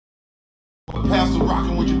Pastor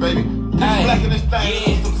rocking with you, baby. Black in this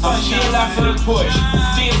thing. I'm chill out for the push.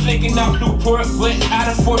 Still flicking out Newport, but out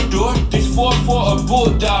of 4 door. This 4-4 a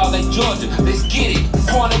bulldog like Georgia. Let's get it.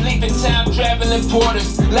 Corner leaving time, traveling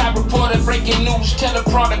porters. Live reporter breaking news,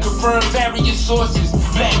 teleprompter confirm various sources.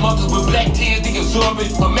 Black mothers with black tears, they absorb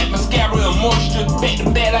it. I met mascara and moisture. Back to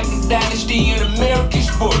bed like a dynasty in American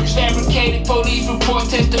sports. Fabricated police report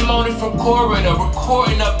testimony from coroner.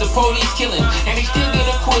 Recording up the police killing. And they still get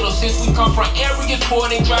acquittal since we come from areas poor.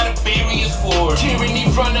 They try to bury us for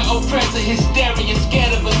tyranny from the oppressor, hysteria,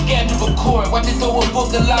 scared of a schedule court. Watch it throw a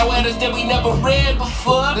book of law at us that we never read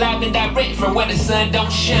before. Live and direct from where the sun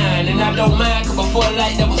don't shine. And I don't mind, cause before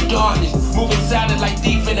light there was darkness. Moving silent like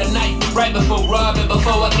thief in the night. Right before robbing,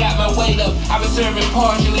 before I got my weight up, I was serving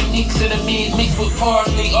partially nicks in the mid, mixed with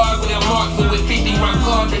partially arguing and marksman with 50 round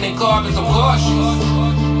cauldron and carbons of cautious.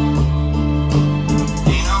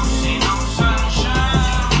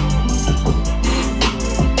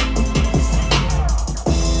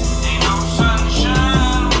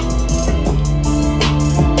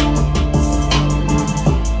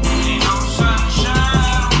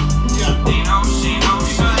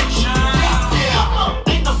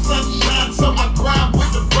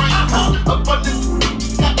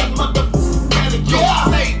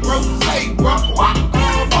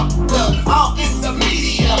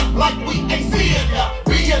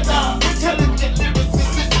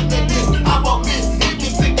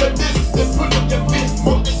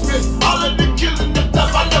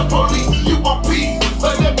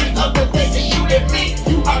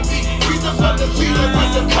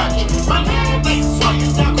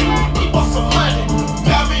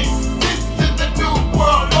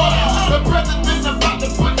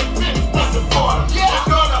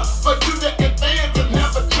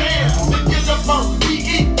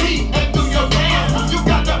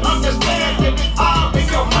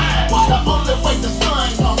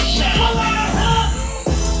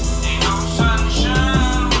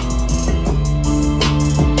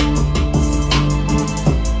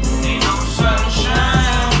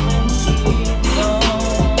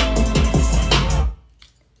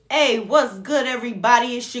 What's good,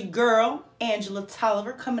 everybody? It's your girl, Angela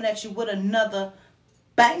Tolliver, coming at you with another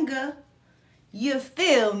banger. You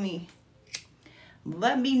feel me?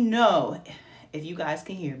 Let me know if you guys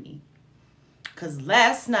can hear me. Because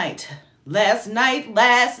last night, I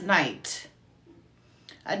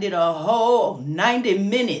did a whole 90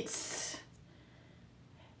 minutes.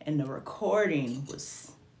 And the recording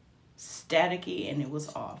was staticky and it was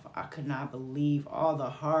off. I could not believe all the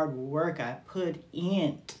hard work I put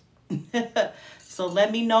in. So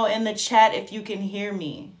let me know in the chat if you can hear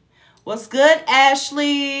me. What's good,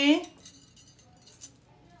 Ashley?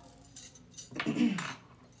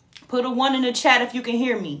 Put a 1 in the chat if you can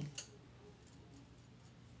hear me.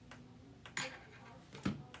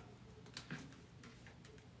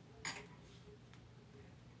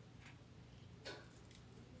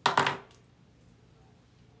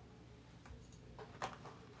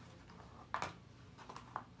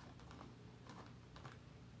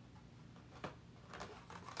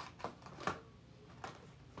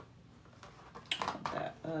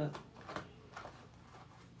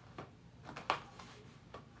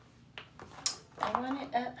 I want it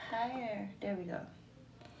up higher. There we go.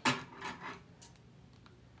 All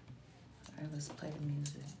right, let's play the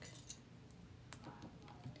music. I'm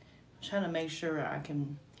trying to make sure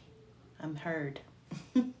I'm heard.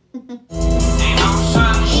 Ain't no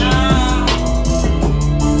sunshine.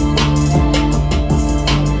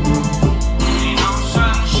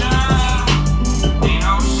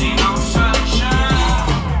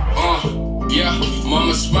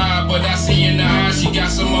 Mama smile, but I see in her eyes she got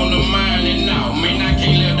some on the mind. And no, man, I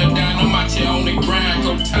can't let her down. I'm out here on the grind,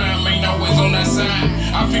 cause time ain't always on that side.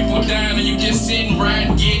 Our people dying and you just sitting right,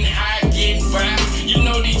 getting high, getting by. You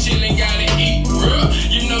know these children gotta eat, bruh.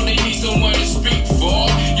 You know they need someone to speak for.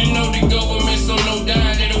 You know the government, so no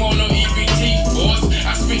dying, they don't want no EBT force.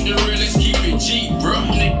 I speak the realest, keep it cheap, bruh.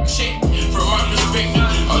 Nigga, check. From my perspective,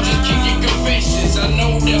 I'm just kicking confessions. I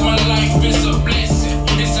know that my life is a blessing,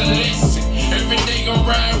 it's a lesson. Every day I'm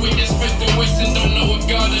riding with this Smith & Wesson. Don't know if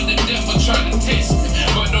God or the devil try to test me,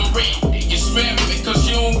 but I'm ready. You smell me, cause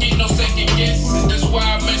you don't get no second guessing. That's why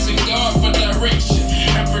I'm asking God for direction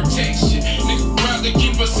and protection. Nigga, rather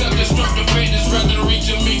keep a self-destructive fetish rather than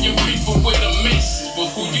reach 1 million people with a message.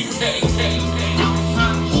 But who you tell?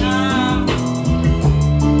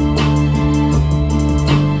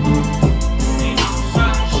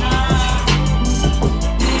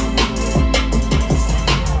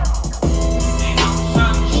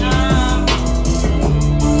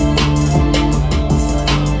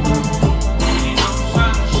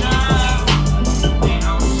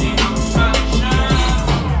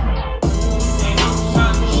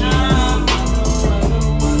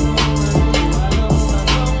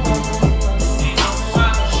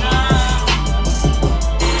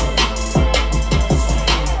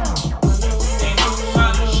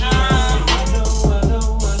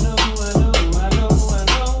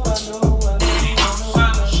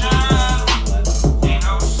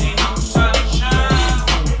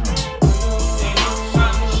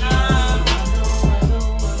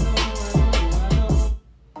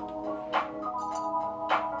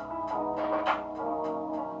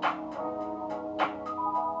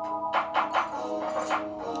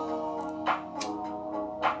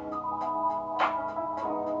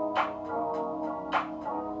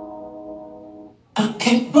 I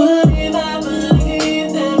can't believe I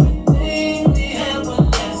believed everything we had was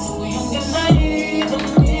less. We young and naive, and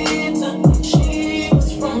me to she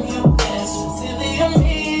was from your past. Silly of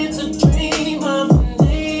me to dream of one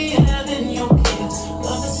day having your kids.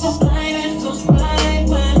 Love is so blind, it feels right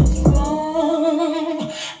when it's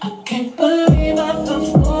wrong. I can't believe I fell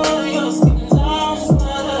for your schemes. I'm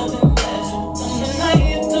smarter than that. Young and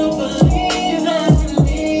naive to believe that in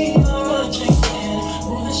me you're a chicken.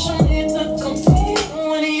 Foolish of me to compete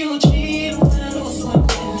when you cheat, when who's swimming.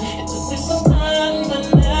 It took me some time, but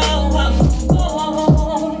now I'm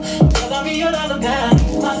alone. Cause I realize I got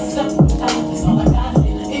myself out. That's all I got in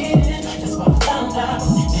the end. That's what I found out.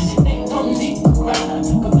 And it ain't no need to cry.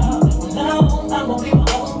 Talk about it from now on. I'm gonna be my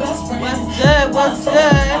own best friend. What's good? What's good?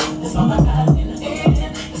 That's all I got in the end.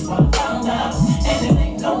 That's what I found out. And it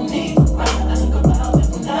ain't no need to cry. Talk about it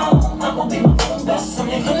from now on. I'm gonna be my own best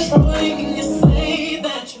friend. Controlling you say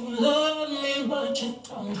that you love me, but you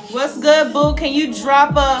don't. What's good, boo? Can you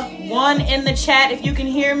drop a 1 in the chat if you can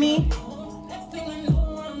hear me? Next thing I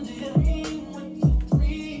know, I'm dealing with the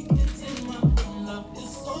freak. It's in my love.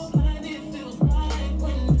 It's so blind, it feels right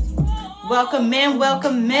when it's wrong. Welcome in,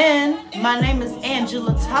 welcome in. My name is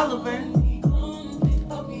Angela Tolliver.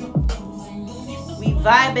 We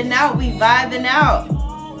vibing out, we vibing out.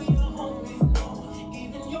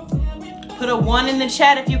 Put a 1 in the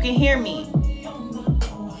chat if you can hear me.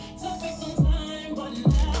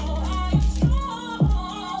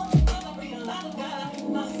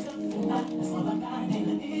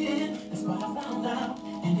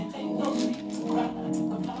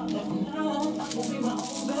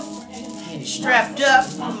 Getting strapped up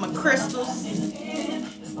with my crystals.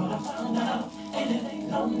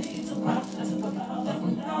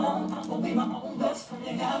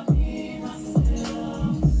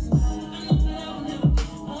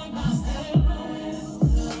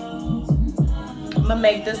 I'm gonna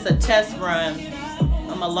make this a test run. I'm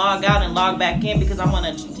gonna log out and log back in because I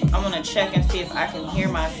wanna check and see if I can hear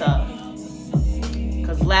myself.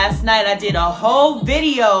 Cause last night I did a whole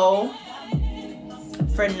video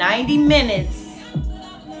for 90 minutes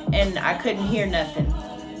and I couldn't hear nothing.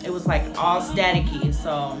 It was like all staticky,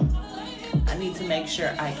 so I need to make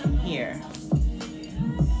sure I can hear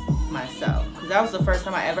myself. Cause that was the first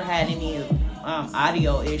time I ever had any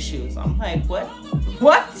audio issues. I'm like, what?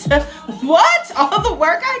 What? All the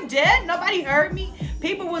work I did? Nobody heard me?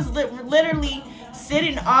 People was literally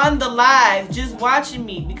sitting on the live just watching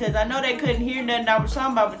me because I know they couldn't hear nothing I was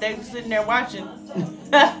talking about, but they were sitting there watching.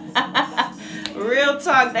 Real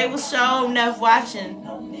talk, they was sure enough watching.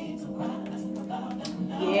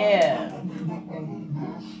 Yeah.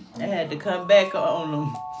 I had to come back on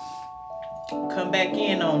them. Come back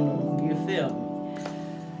in on them. You feel me?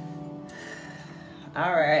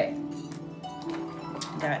 All right.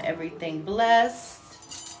 Got everything blessed.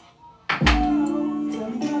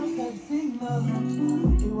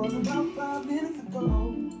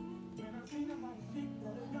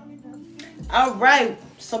 All right,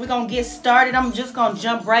 so we're gonna get started. I'm just gonna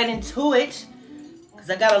jump right into it because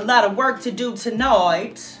I got a lot of work to do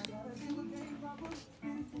tonight.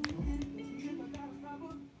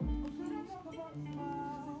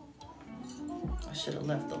 I should have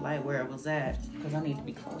left the light where it was at because I need to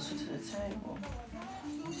be closer to the table.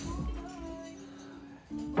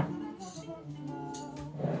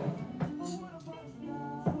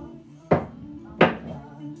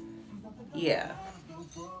 Yeah,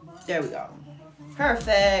 there we go.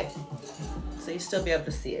 Perfect. So you still be able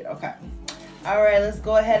to see it. Okay. All right, let's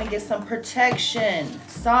go ahead and get some protection.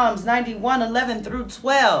 Psalms 91:11 through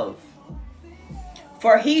 12.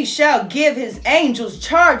 For he shall give his angels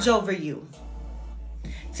charge over you,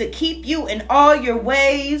 to keep you in all your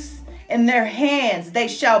ways. In their hands they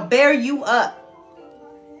shall bear you up.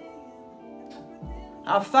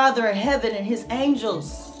 Our Father in heaven and his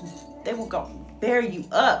angels, they will go bear you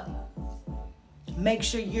up. Make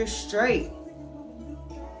sure you're straight.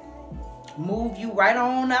 Move you right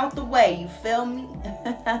on out the way, you feel me?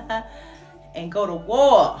 And go to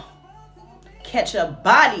war. Catch a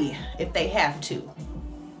body if they have to.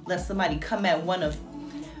 Let somebody come at one of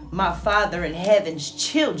my Father in heaven's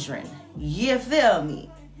children. You feel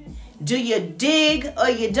me? Do you dig or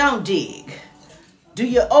you don't dig? Do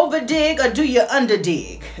you over dig or do you under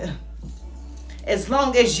dig? As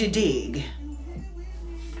long as you dig.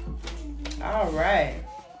 All right.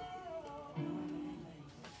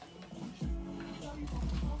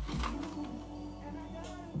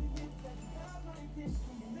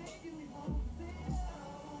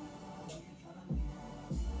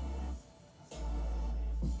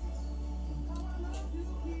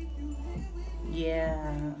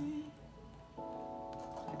 Yeah.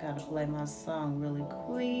 I gotta play my song really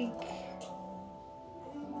quick.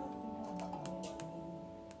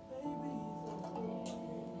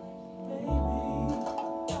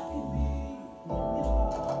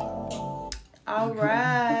 All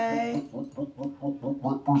right. Who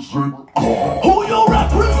you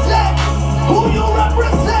represent? Who you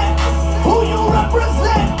represent? Who you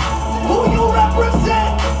represent? Who you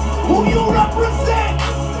represent? Who you represent?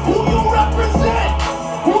 Who you represent?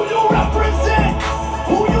 Who you represent?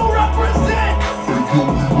 Who you represent? And yo,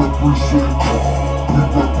 we represent. We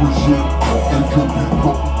represent. And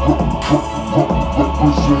yo, we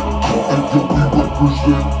represent. And yo, we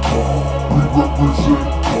represent. We represent.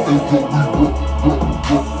 And yo,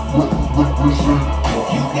 we represent.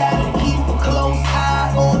 You gotta keep a close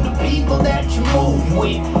eye on the people that you move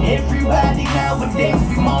with. Everybody nowadays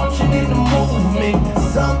be marching in the movement.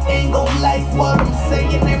 Some ain't gon' like what I'm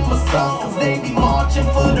saying in my song, cause they be marching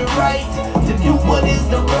for the right to do what is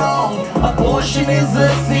the wrong. Abortion is a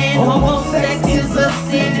sin, homosex is a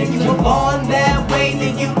sin. If you were born that way,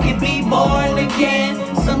 then you can be born again.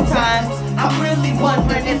 Sometimes I'm really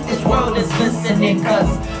wondering if this world is listening, cause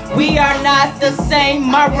we are not the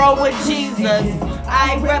same. I roll with Jesus,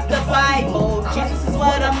 I rep the Bible. Jesus is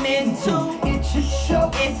what I'm into. It should show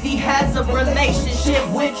If he has a relationship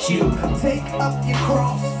with you, take up your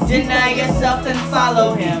cross. deny yourself and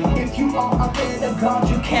follow him. If you are a man of God,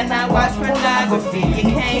 you Cannot watch pornography, you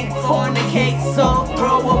can't fornicate, so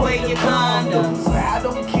throw away your condoms. I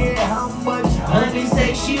don't care how much Honey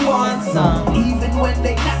say she wants some. even when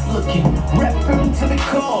they not looking, rep them to the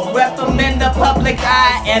core. Rep them in the public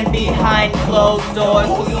eye and behind closed doors.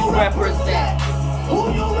 Who you represent?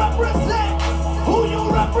 Who you represent? Who you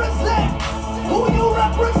represent? Who you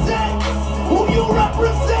represent? Who you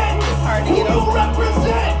represent? It's hard to Who get you over.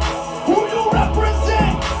 represent? Who you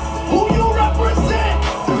represent? Who you represent?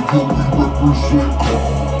 And yo, we represent.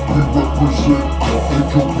 We represent. And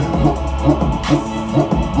yo,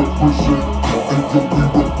 we represent. And yo, we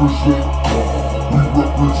represent. We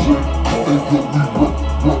represent. And yo,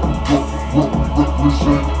 we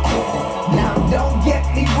represent. Now don't get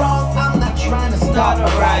me wrong, I'm not trying to start a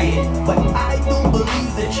riot, but I do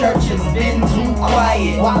believe the church has been too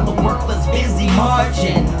quiet while the world is busy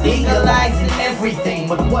marching, legalizing everything.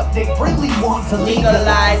 But what they really want to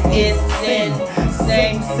legalize is sin,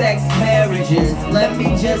 same-sex marriages. Let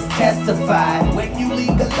me just testify, when you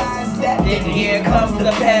legalize that, then here comes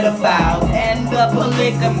the pedophiles and the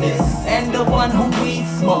polygamists and the one who weed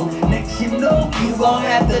smoke. Next you know, you gon'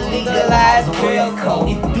 have to legalize real coke.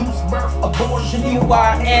 Induced birth abortion, you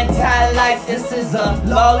are anti-life. This is a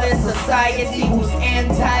lawless society who's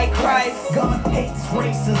anti-Christ. God hates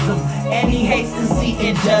racism and he hates to see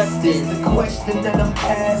injustice. The question that I'm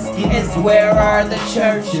asking is, where are the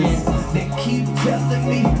churches? They keep telling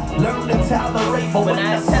me, learn to tolerate, but when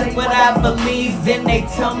I say what I believe, then they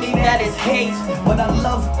tell me that it's hate. But I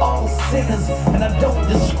love all sinners and I don't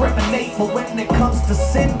discriminate, but when it comes to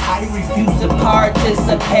sin, I refuse to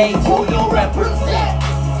participate. Who you represent?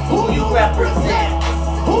 Who you represent?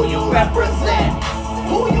 Who you represent?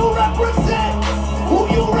 Who you represent? Who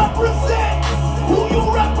you represent? Who you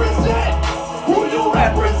represent? Who you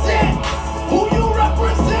represent? Who you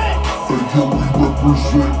represent? And yo, we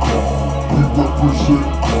represent. We represent.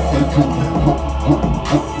 And yo, we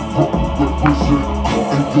represent.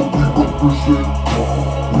 And yo, we represent.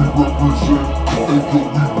 We represent. And yo,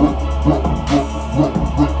 we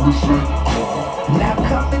represent. Now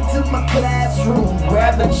come into my classroom,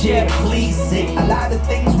 grab a chair, please sit. A lot of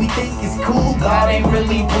things we think is cool, God ain't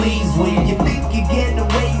really pleased with. You think you get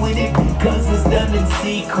away with it, cause it's done in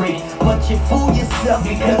secret, but you fool yourself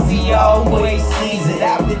because he always sees it.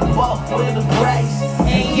 I've been bought with a price,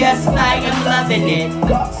 and yes, I am loving it.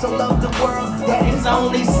 God so loved the world that his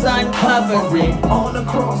only son covers it. On the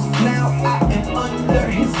cross, now I am under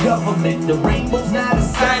his government. The rainbow's not a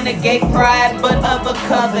sign of gay pride, but of a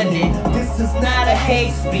covenant. This is not a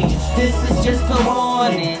hate speech, this is just a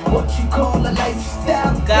warning. What you call a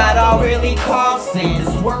lifestyle, God already calls sin.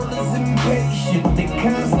 This world is impatient, they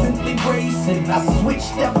constantly racing. I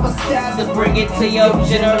switched up my style to bring it to your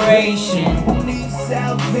generation. Who needs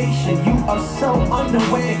salvation? You are so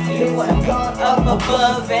unaware. There's a God up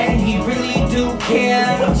above and he really do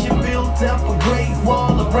care. But you built up a great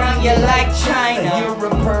wall around you like China. You're a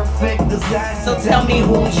perfect designer. So tell me,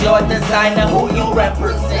 who's your designer? Who you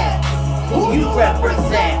represent? Who you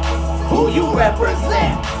represent? Who you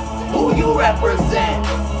represent? Who you represent?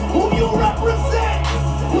 Who you represent?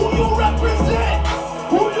 Who you represent?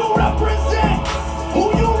 Who you represent? Who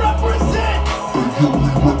you represent? And yo, we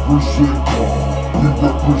represent. We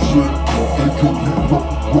represent. And yo, we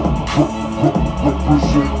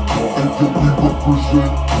represent. And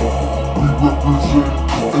represent God. We represent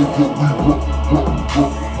God. We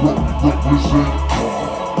represent God.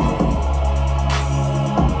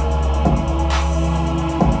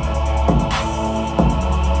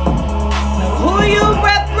 Who you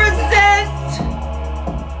represent?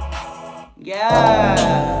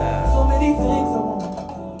 Yeah. So many things.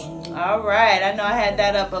 All right. I know I had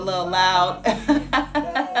that up a little loud.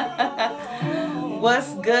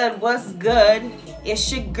 What's good? What's good?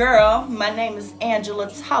 It's your girl. My name is Angela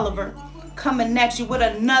Tolliver, coming at you with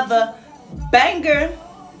another banger.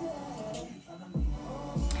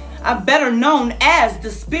 I'm better known as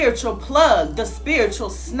the spiritual plug, the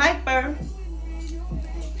spiritual sniper.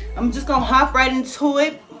 I'm just gonna hop right into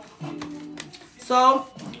it. So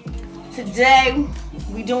today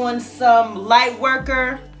we doing some light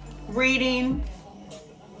worker reading.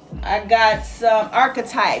 I got some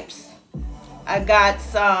archetypes. I got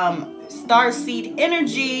some starseed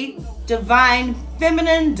energy, divine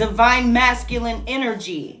feminine, divine masculine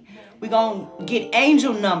energy. We're going to get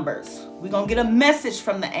angel numbers. We're going to get a message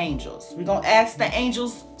from the angels. We're going to ask the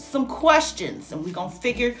angels some questions, and we're going to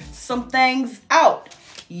figure some things out.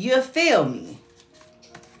 You feel me?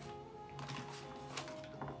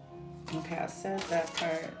 Okay, I said that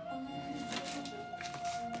part.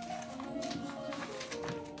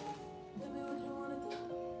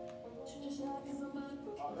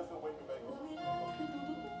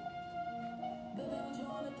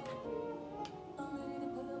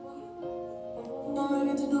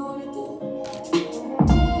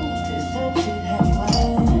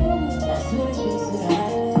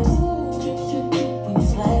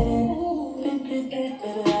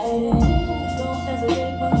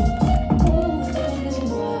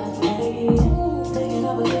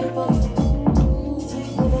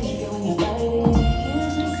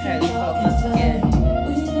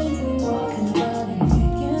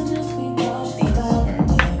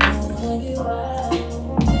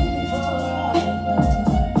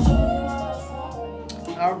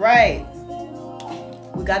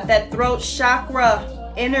 Got that throat chakra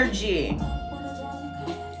energy.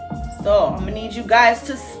 So I'm gonna need you guys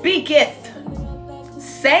to speaketh,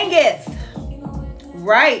 singeth,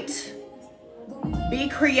 write, be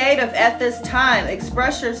creative at this time,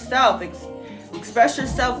 express yourself, express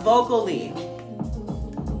yourself vocally.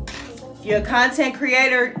 If you're a content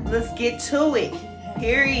creator, let's get to it,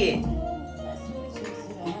 period.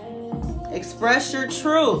 Express your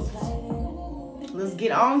truth. Let's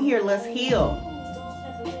get on here, let's heal.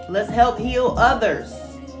 Let's help heal others.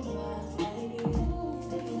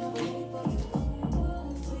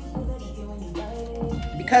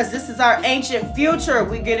 Because this is our ancient future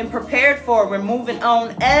we're getting prepared for. We're moving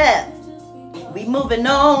on up. We moving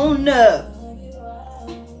on up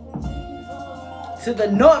to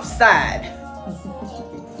the north side.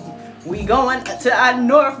 We going to our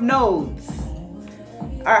north nodes.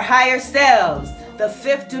 Our higher selves. The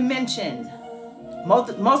fifth dimension.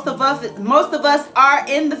 Most of us are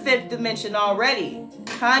in the fifth dimension already,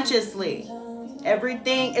 consciously.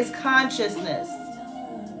 Everything is consciousness.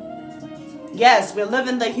 Yes, we're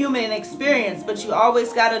living the human experience, but you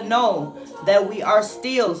always got to know that we are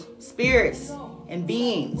still spirits and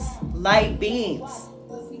beings, light beings.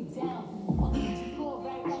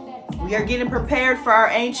 We are getting prepared for our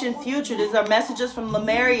ancient future. These are messages from the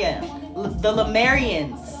Lemurians.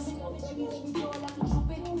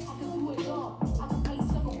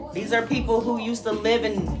 These are people who used to live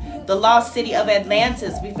in the lost city of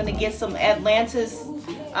Atlantis. We're going to get some Atlantis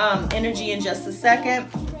energy in just a second.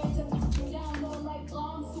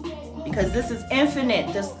 Because this is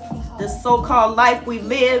infinite. This so-called life we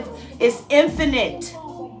live is infinite.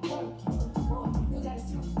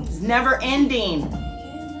 It's never ending.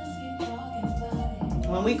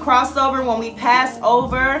 When we cross over, when we pass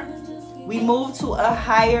over, we move to a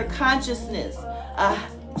higher consciousness.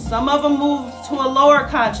 Some of them move to a lower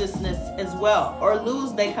consciousness as well, or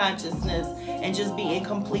lose their consciousness and just be in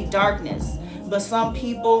complete darkness. But some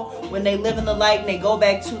people, when they live in the light and they go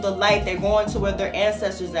back to the light, they're going to where their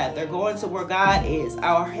ancestors at. They're going to where God is,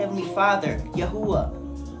 our Heavenly Father, Yahuwah,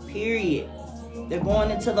 period. They're going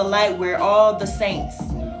into the light where all the saints,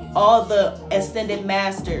 all the ascended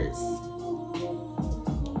masters,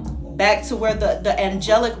 back to where the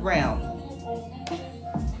angelic realm.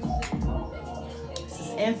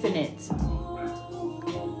 Infinite.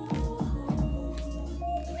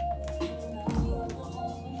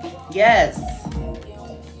 Yes,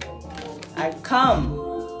 I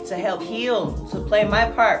come to help heal, to play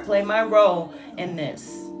my part, play my role in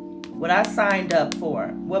this. What I signed up for,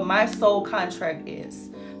 what my soul contract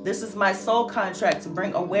is. This is my soul contract, to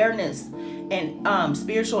bring awareness and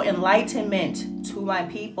spiritual enlightenment to my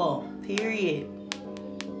people. Period.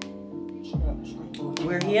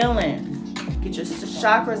 We're healing. Get your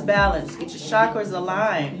chakras balanced. Get your chakras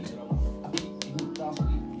aligned.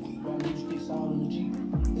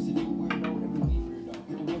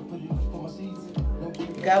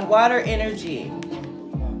 Got water energy.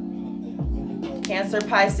 Cancer,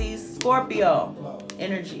 Pisces, Scorpio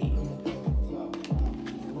energy.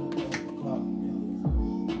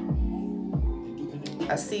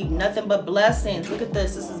 I see nothing but blessings. Look at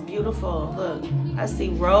this. This is beautiful. Look, I see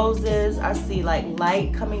roses. I see like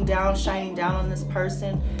light coming down, shining down on this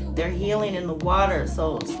person. They're healing in the water.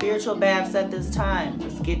 So spiritual baths at this time.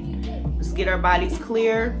 Let's get our bodies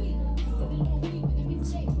clear.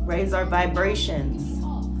 Let's raise our vibrations.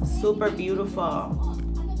 Super beautiful.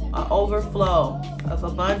 An overflow of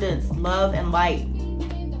abundance, love, and light.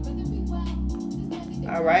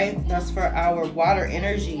 All right, that's for our water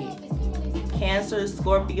energy. Cancer,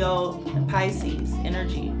 Scorpio, and Pisces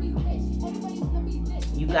energy.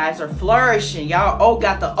 You guys are flourishing. Y'all all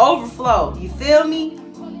got the overflow. You feel me?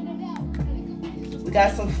 We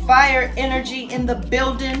got some fire energy in the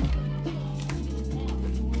building.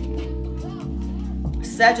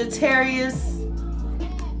 Sagittarius,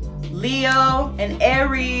 Leo, and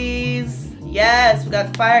Aries. Yes, we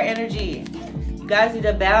got fire energy. You guys need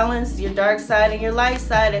to balance your dark side and your light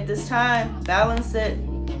side at this time. Balance it.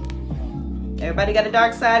 Everybody got a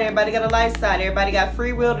dark side, everybody got a light side, everybody got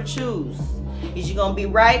free will to choose. Is you gonna be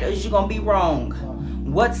right or is you gonna be wrong?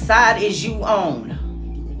 What side is you on?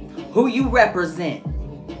 Who you represent?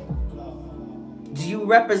 Do you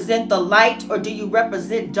represent the light or do you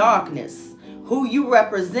represent darkness? Who you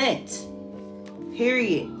represent?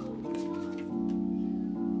 Period.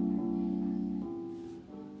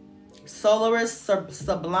 Solaris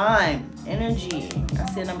Sublime energy. I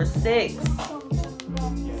see number 6.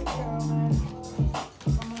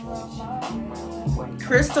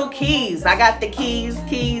 Crystal keys. I got the keys.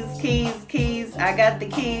 I got the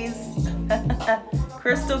keys.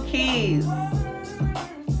 Crystal keys.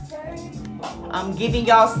 I'm giving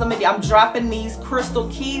y'all some of the, I'm dropping these crystal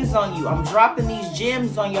keys on you. I'm dropping these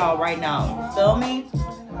gems on y'all right now. You feel me?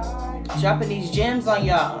 Dropping these gems on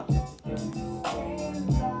y'all.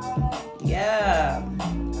 Yeah.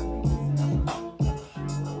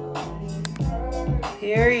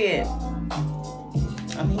 Period.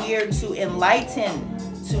 I'm here to enlighten,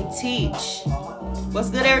 to teach. What's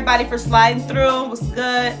good, everybody, for sliding through? What's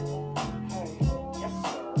good?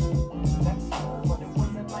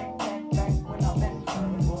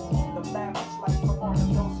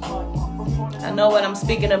 I know what I'm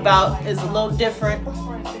speaking about is a little different.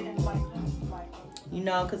 You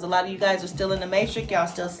know, because a lot of you guys are still in the matrix. Y'all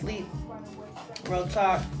still asleep. Real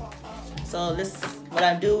talk. So this, what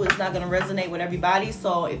I do is not going to resonate with everybody.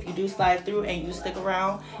 So if you do slide through and you stick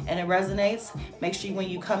around and it resonates, make sure when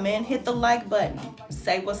you come in, hit the like button.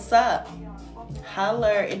 Say what's up.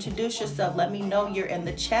 Holler. Introduce yourself. Let me know you're in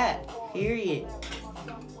the chat. Period.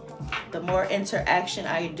 The more interaction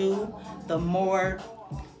I do, the more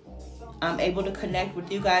I'm able to connect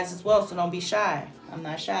with you guys as well. So don't be shy. I'm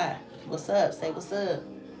not shy. What's up? Say what's up.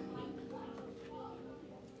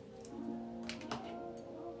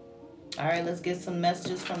 All right, let's get some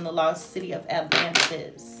messages from the lost city of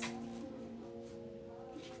Atlantis.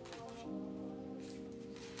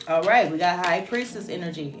 All right, we got High Priestess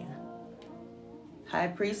energy. High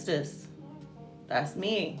Priestess. That's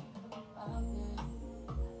me.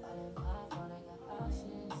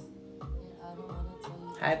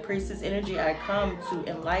 High Priestess energy, I come to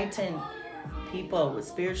enlighten people with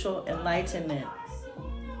spiritual enlightenment.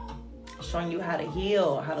 Showing you how to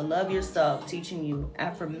heal, how to love yourself, teaching you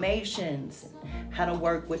affirmations, how to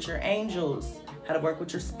work with your angels, how to work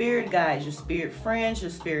with your spirit guides, your spirit friends,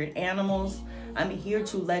 your spirit animals. I'm here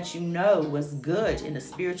to let you know what's good in the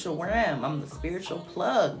spiritual realm. I'm the spiritual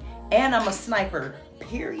plug, and I'm a sniper,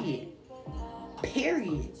 period.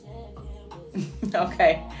 Period.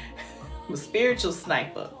 Okay. I'm a spiritual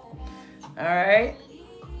sniper. All right.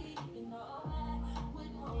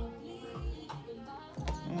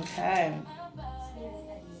 Okay.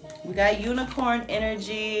 We got unicorn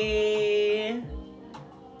energy.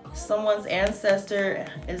 Someone's ancestor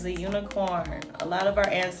is a unicorn. A lot of our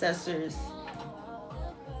ancestors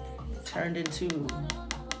turned into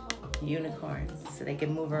unicorns so they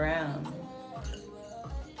can move around.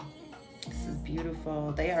 This is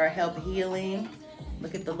beautiful. They are help healing.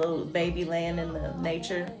 Look at the little baby laying in the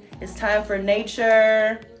nature. It's time for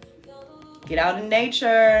nature. Get out in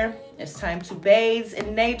nature. It's time to bathe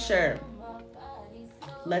in nature.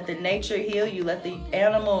 Let the nature heal you. Let the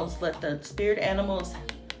animals, let the spirit animals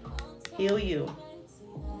heal you.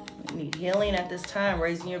 You need healing at this time,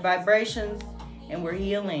 raising your vibrations, and we're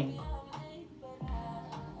healing.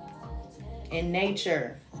 In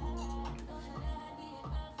nature.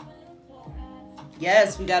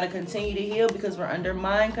 Yes, we got to continue to heal because we're under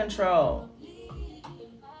mind control.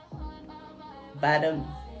 By the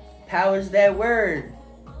powers that word.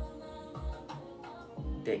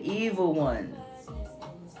 The evil one.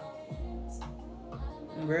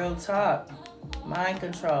 Real talk. Mind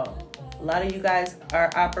control. A lot of you guys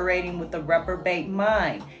are operating with a reprobate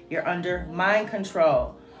mind. You're under mind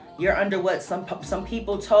control. You're under what some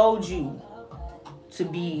people told you to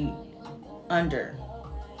be under.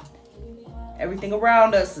 Everything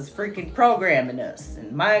around us is freaking programming us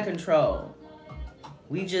and mind control.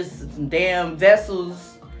 We just some damn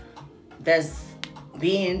vessels that's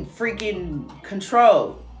being freaking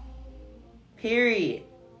controlled. Period.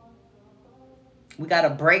 We got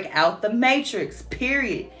to break out the matrix.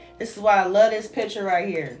 Period. This is why I love this picture right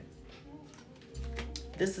here.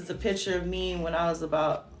 This is a picture of me when I was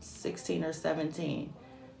about 16 or 17.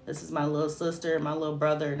 This is my little sister and my little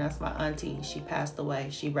brother, and that's my auntie. She passed away.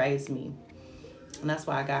 She raised me. And that's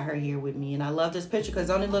why I got her here with me. And I love this picture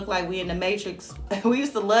because it only look like we in the Matrix. We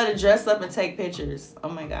used to love to dress up and take pictures. Oh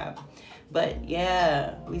my God. But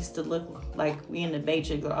yeah, we used to look like we in the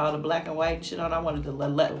Matrix with all the black and white shit on. I wanted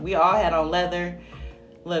to we all had on leather.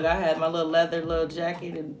 Look, I had my little leather little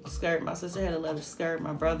jacket and skirt. My sister had a leather skirt.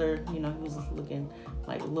 My brother, you know, he was looking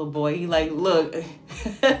like a little boy. He like, look,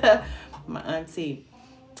 my auntie.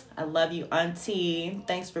 I love you, auntie.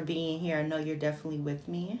 Thanks for being here. I know you're definitely with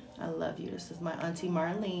me. I love you. This is my auntie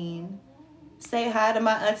Marlene. Say hi to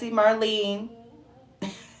my auntie Marlene.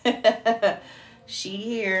 She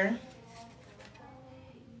here.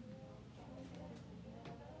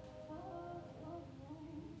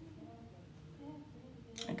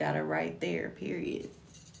 I got her right there, period.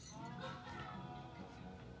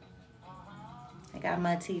 I got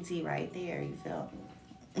my TT right there, you feel me?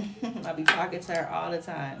 I be talking to her all the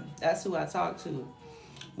time. That's who I talk to.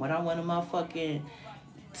 When I want to motherfucking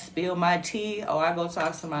spill my tea, oh, I go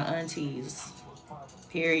talk to my aunties.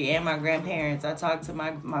 Period. And my grandparents. I talk to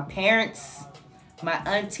my parents, my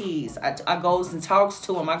aunties. I goes and talks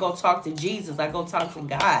to them. I go talk to Jesus. I go talk to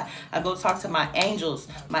God. I go talk to my angels,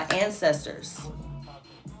 my ancestors.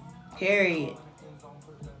 Period.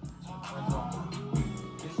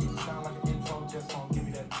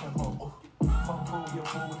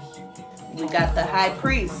 We got the high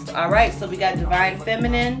priest. All right, so we got divine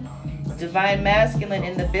feminine, divine masculine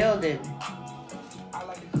in the building.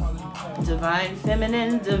 Divine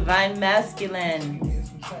feminine, divine masculine.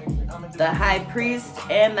 The high priest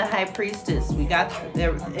and the high priestess. We got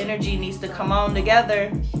their energy needs to come on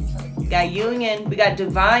together. We got union. We got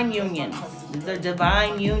divine unions. These are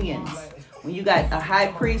divine unions. When you got a high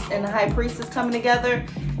priest and a high priestess coming together,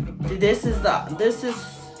 this is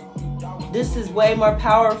way more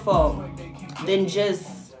powerful than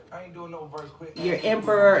just your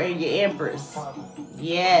emperor and your empress.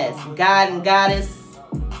 Yes, God and goddess.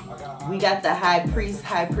 We got the high priest,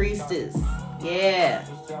 high priestess. Yeah.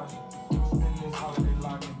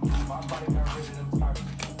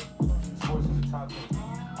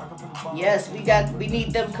 Yes, we got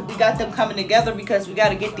them coming together because we got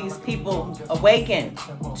to get these people awakened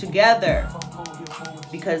together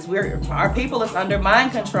because our people is under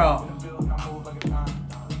mind control.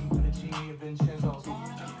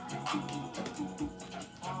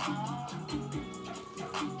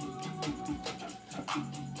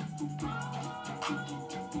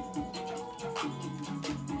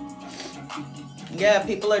 Yeah,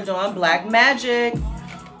 people are doing black magic.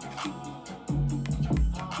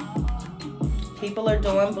 People are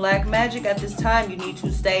doing black magic at this time. You need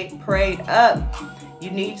to stay prayed up.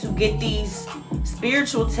 You need to get these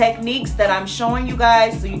spiritual techniques that I'm showing you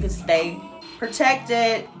guys so you can stay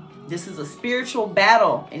protected. This is a spiritual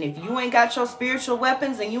battle. And if you ain't got your spiritual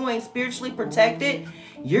weapons and you ain't spiritually protected,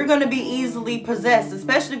 you're going to be easily possessed,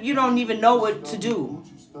 especially if you don't even know what to do.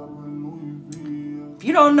 If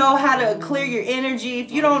you don't know how to clear your energy,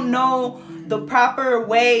 if you don't know the proper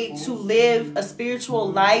way to live a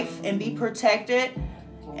spiritual life and be protected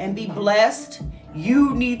and be blessed,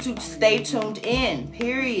 you need to stay tuned in,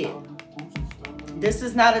 period. This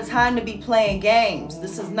is not a time to be playing games.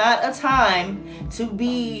 This is not a time to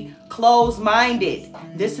be closed-minded.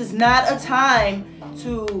 This is not a time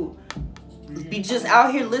to be just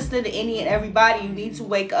out here listening to any and everybody. You need to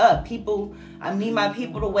wake up. I need my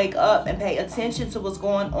people to wake up and pay attention to what's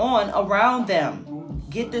going on around them.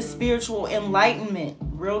 Get this spiritual enlightenment.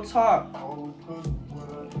 Real talk.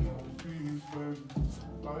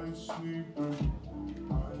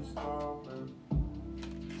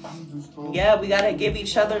 Yeah, we got to give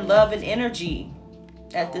each other love and energy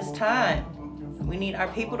at this time. We need our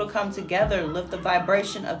people to come together, lift the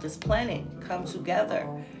vibration of this planet, come together.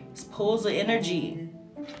 It's pools of energy.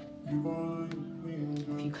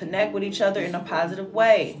 If you connect with each other in a positive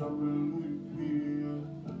way.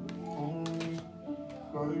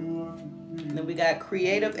 And then we got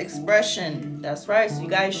creative expression. That's right. So you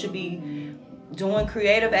guys should be doing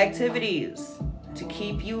creative activities to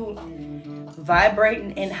keep you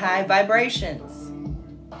vibrating in high vibrations.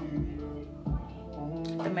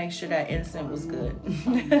 To make sure that incense was good.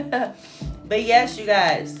 But yes, you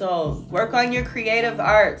guys, so work on your creative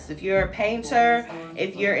arts. If you're a painter,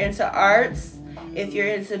 if you're into arts, if you're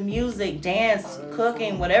into music, dance,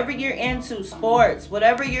 cooking, whatever you're into, sports,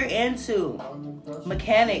 whatever you're into,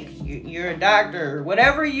 mechanic, you're a doctor,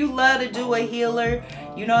 whatever you love to do, a healer,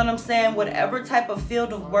 you know what I'm saying? Whatever type of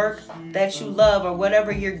field of work that you love, or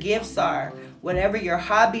whatever your gifts are, whatever your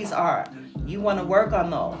hobbies are, you want to work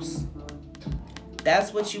on those.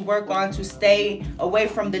 That's what you work on to stay away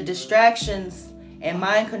from the distractions and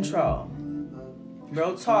mind control.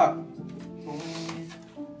 Real talk.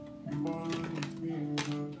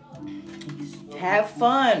 Have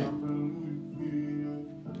fun.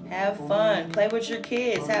 Have fun. Play with your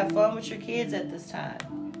kids. Have fun with your kids at this time.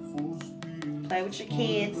 Play with your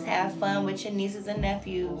kids. Have fun with your nieces and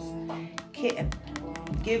nephews.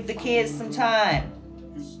 Give the kids some time.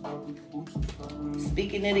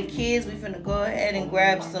 Speaking of the kids, we're finna go ahead and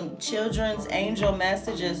grab some children's angel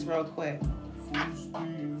messages real quick.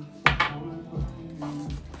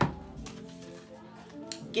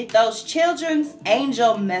 Get those children's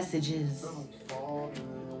angel messages.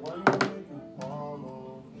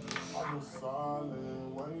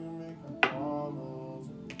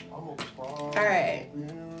 Alright.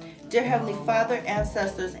 Dear Heavenly Father,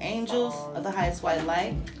 ancestors, angels of the highest white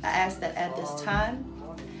light, I ask that at this time,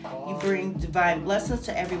 you bring divine blessings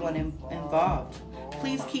to everyone involved.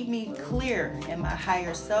 Please keep me clear in my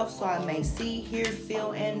higher self so I may see, hear,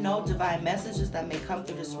 feel, and know divine messages that may come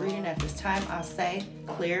through this reading. At this time, I'll say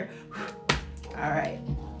clear. All right.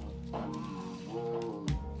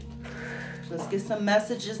 Let's get some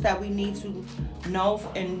messages that we need to know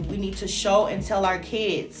and we need to show and tell our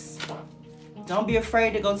kids. Don't be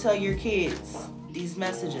afraid to go tell your kids these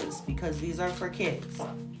messages, because these are for kids.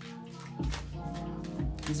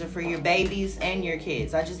 These are for your babies and your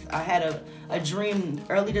kids. I had a dream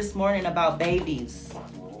early this morning about babies.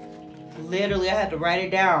 Literally, I had to write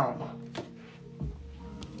it down.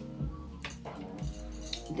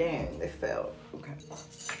 Damn, they fell. Okay.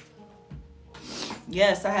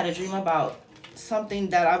 Yes, I had a dream about something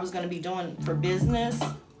that I was going to be doing for business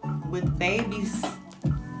with babies.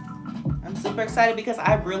 I'm super excited because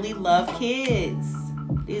I really love kids.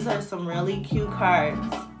 These are some really cute cards.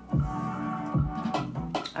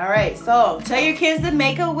 All right, so tell your kids to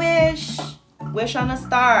make a wish. Wish on a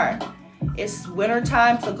star. It's winter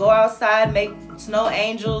time, so go outside, make snow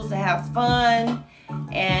angels, and have fun.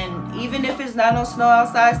 And even if it's not no snow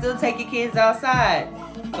outside, still take your kids outside.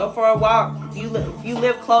 Go for a walk. If you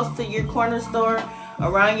live close to your corner store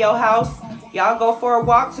around your house, y'all go for a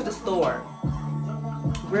walk to the store.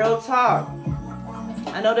 Real talk.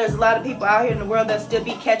 I know there's a lot of people out here in the world that still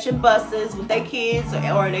be catching buses with their kids,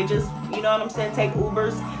 or they just, you know what I'm saying, take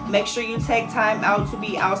Ubers. Make sure you take time out to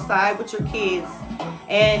be outside with your kids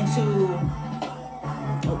and to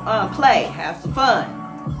play, have some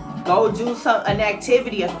fun. Go do an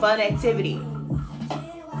activity, a fun activity.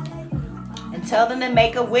 And tell them to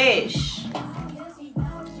make a wish.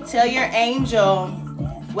 Tell your angel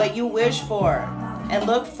what you wish for and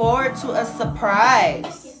look forward to a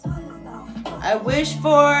surprise. I wish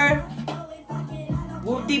for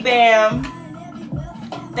whoopty bam.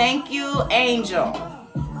 Thank you, angel.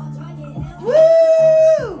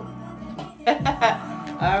 Woo!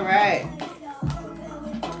 All right.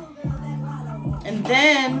 And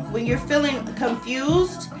then when you're feeling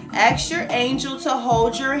confused, ask your angel to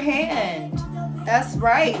hold your hand. That's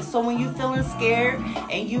right. So when you're feeling scared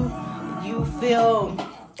and you feel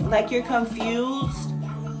like you're confused,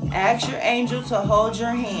 ask your angel to hold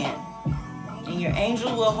your hand. And your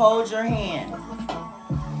angel will hold your hand.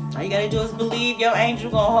 All you gotta do is believe your angel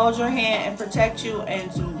gonna hold your hand and protect you and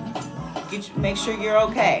to make sure you're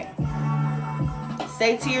okay.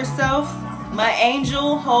 Say to yourself, my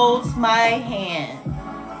angel holds my hand.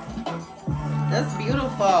 That's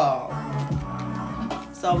beautiful.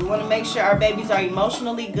 So we want to make sure our babies are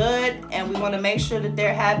emotionally good, and we want to make sure that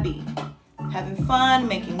they're happy, having fun,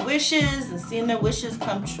 making wishes, and seeing their wishes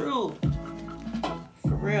come true.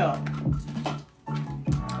 For real.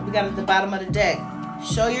 We got at the bottom of the deck.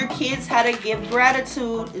 Show your kids how to give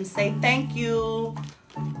gratitude and say thank you.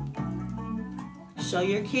 Show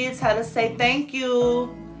your kids how to say thank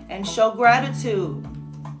you and show gratitude.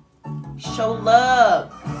 Show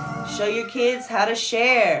love. Show your kids how to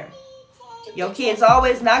share. Your kid's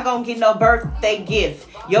always not going to get no birthday gift.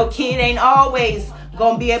 Your kid ain't always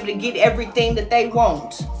going to be able to get everything that they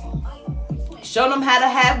want. Show them how to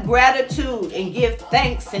have gratitude and give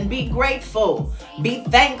thanks and be grateful. Be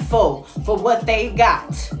thankful for what they've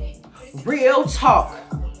got. Real talk.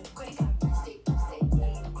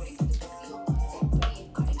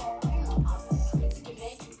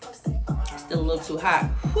 Still a little too hot.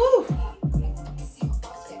 Whew.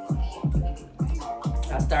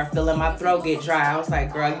 I start feeling my throat get dry. I was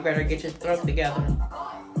like, girl, you better get your throat together.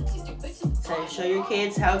 So show your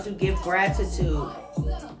kids how to give gratitude.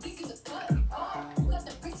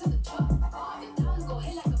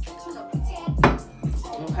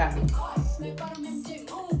 Okay.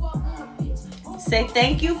 Say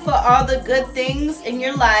thank you for all the good things in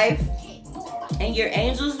your life, and your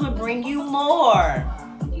angels will bring you more.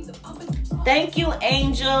 Thank you,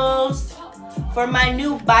 angels, for my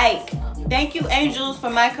new bike. Thank you, angels, for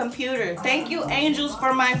my computer. Thank you, angels,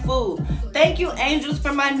 for my food. Thank you, angels,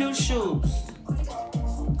 for my new shoes.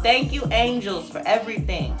 Thank you, angels, for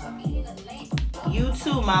everything. You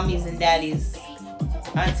too, mommies and daddies,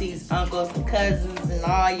 aunties, uncles, and cousins, and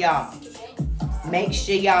all y'all. Make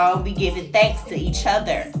sure y'all be giving thanks to each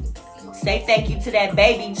other. Say thank you to that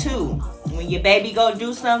baby, too. When your baby go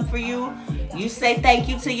do something for you, you say thank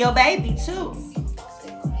you to your baby, too.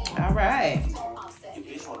 All right.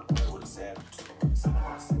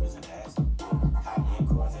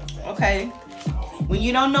 Okay. When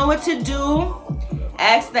you don't know what to do,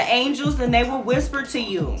 ask the angels and they will whisper to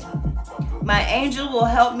you. My angel will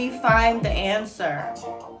help me find the answer.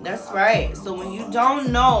 That's right. So when you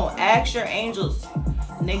don't know, ask your angels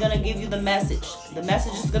and they're going to give you the message. The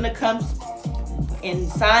message is going to come in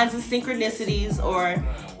signs and synchronicities, or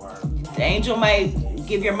the angel might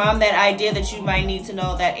give your mom that idea that you might need to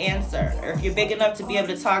know that answer. Or if you're big enough to be able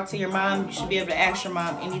to talk to your mom, you should be able to ask your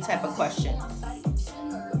mom any type of questions.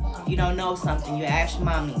 If you don't know something, you ask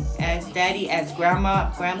mommy, ask daddy, ask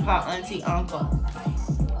grandma, grandpa, auntie, uncle.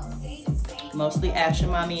 Mostly ask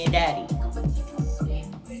your mommy and daddy.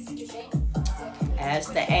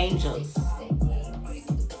 Ask the angels.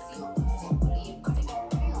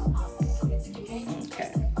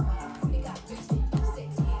 Okay.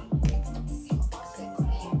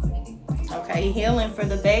 Okay, healing for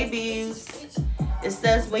the babies. It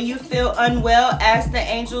says, when you feel unwell, ask the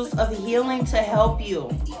angels of healing to help you.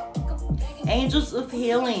 Angels of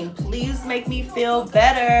healing, please make me feel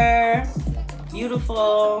better.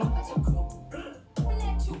 Beautiful.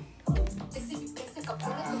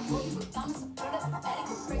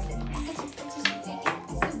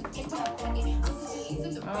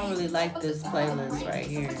 I don't really like this playlist right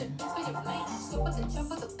here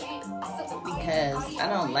because I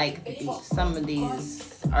don't like some of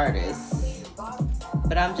these artists,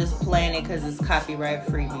 but I'm just playing it because it's copyright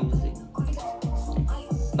free music.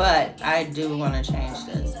 But I do want to change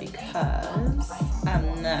this because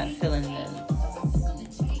I'm not feeling this.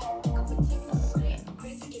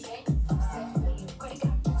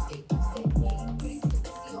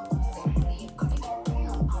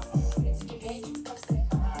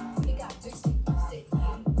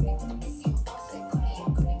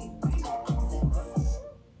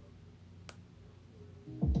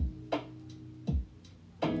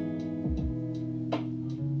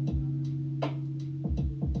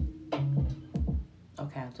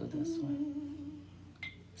 Okay, I'll do this one.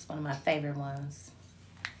 It's one of my favorite ones.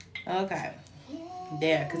 Okay.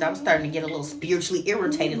 There, because I was starting to get a little spiritually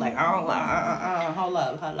irritated. Like, hold up. Hold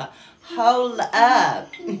up.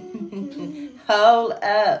 Hold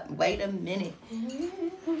up. Wait a minute.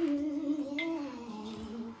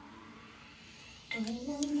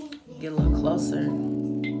 Get a little closer.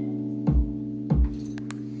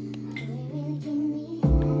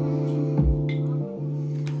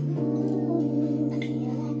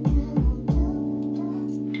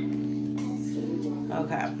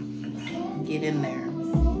 Okay, get in there.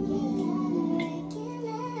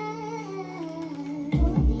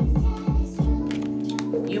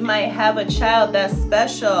 You might have a child that's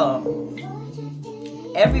special.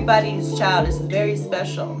 Everybody's child is very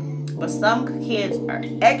special, but some kids are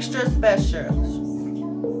extra special.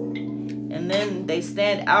 And then they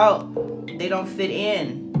stand out, they don't fit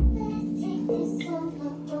in.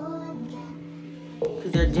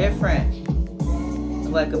 Because they're different.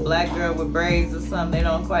 Like a black girl with braids or something, they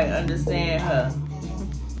don't quite understand her.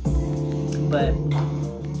 But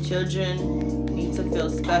children need to feel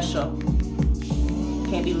special.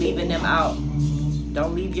 Can't be leaving them out.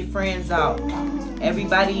 Don't leave your friends out.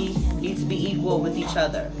 Everybody need to be equal with each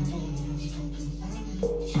other.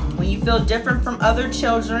 When you feel different from other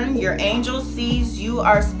children, your angel sees you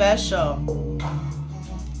are special.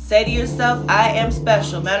 Say to yourself, I am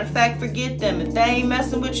special. Matter of fact, forget them. If they ain't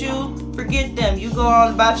messing with you, forget them. You go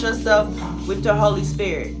on about yourself with the Holy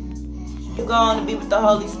Spirit. You go on to be with the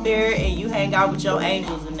Holy Spirit and you hang out with your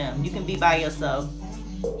angels and them. You can be by yourself.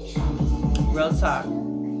 Real talk.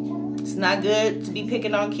 It's not good to be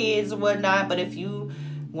picking on kids or whatnot, but if you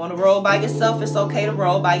want to roll by yourself, it's okay to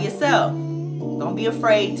roll by yourself. Don't be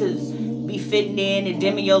afraid to be fitting in and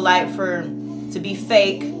dimming your light to be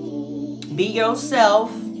fake. Be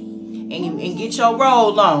yourself and get your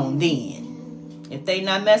roll on then. If they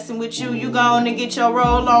not messing with you, you go on and get your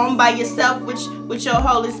roll on by yourself with your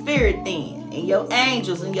Holy Spirit then. And your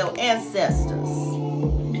angels and your ancestors.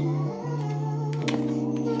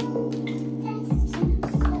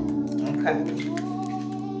 Okay.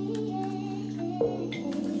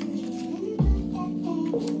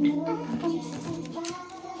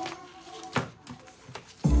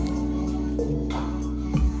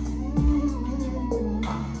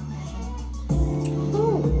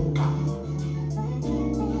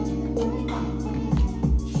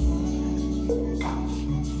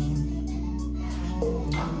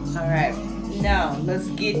 Let's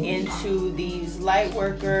get into these light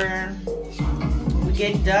worker. We're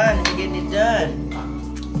getting done. We're getting it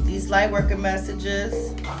done. These light worker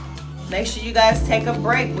messages. Make sure you guys take a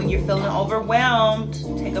break when you're feeling overwhelmed.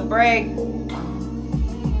 Take a break.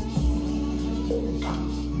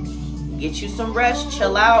 Get you some rest.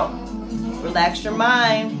 Chill out. Relax your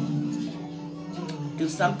mind. Do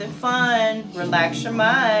something fun. Relax your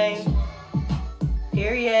mind.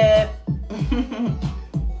 Period.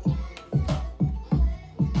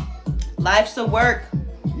 Life's a work,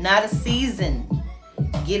 not a season.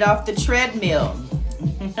 Get off the treadmill.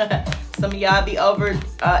 Some of y'all be over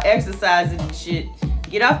exercising and shit.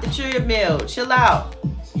 Get off the treadmill. Chill out.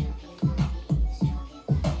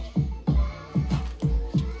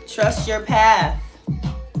 Trust your path.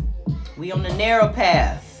 We on the narrow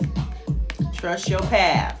path. Trust your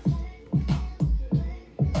path.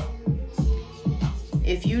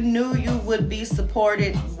 If you knew you would be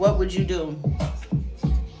supported, what would you do?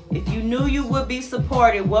 If you knew you would be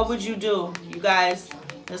supported, what would you do? You guys,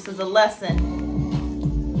 this is a lesson.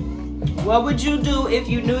 What would you do if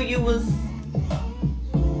you knew you was...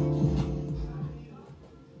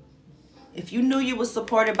 If you knew you was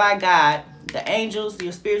supported by God, the angels,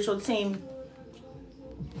 your spiritual team,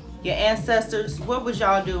 your ancestors, what would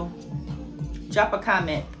y'all do? Drop a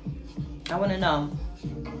comment. I want to know.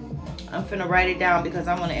 I'm finna write it down because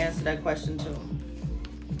I want to answer that question too.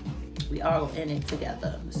 We all in it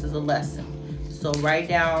together. This is a lesson. So write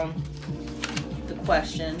down the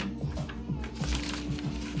question.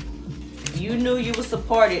 If you knew you were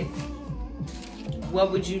supported,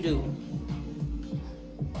 what would you do?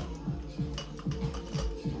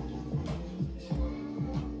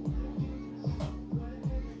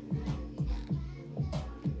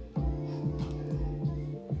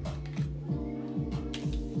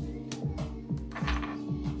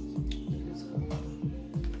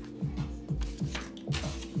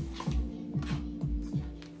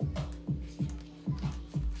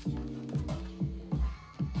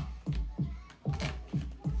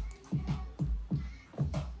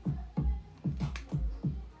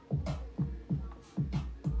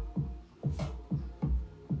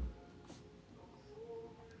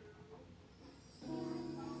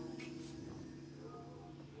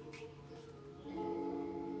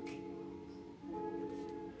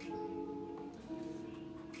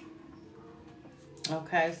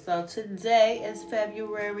 Okay, so today is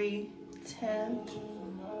February 10th.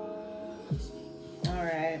 All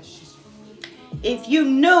right. If you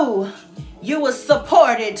knew you were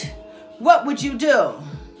supported, what would you do?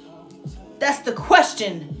 That's the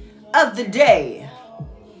question of the day.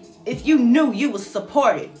 If you knew you were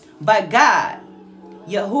supported by God,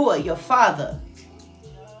 Yahuwah, your Father,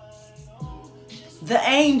 the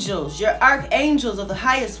angels, your archangels of the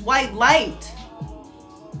highest white light,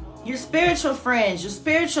 your spiritual friends, your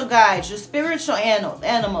spiritual guides, your spiritual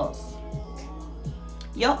animals,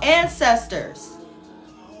 your ancestors.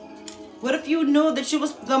 What if you knew that you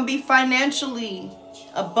was going to be financially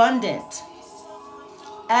abundant?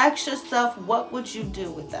 Ask yourself, what would you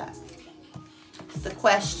do with that? It's the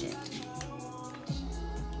question.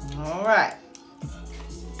 All right.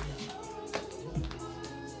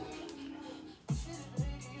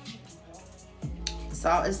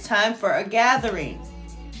 So it's time for a gathering.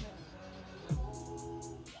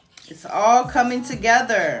 It's all coming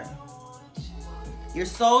together. Your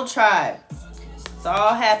soul tribe. It's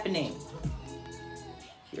all happening.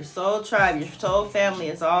 Your soul tribe, your soul family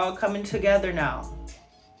is all coming together now.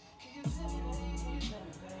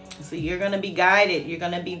 So you're going to be guided. You're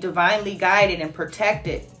going to be divinely guided and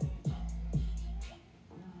protected.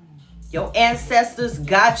 Your ancestors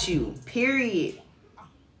got you, period.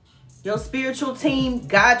 Your spiritual team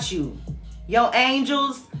got you. Your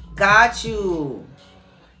angels got you.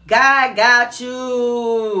 God got you.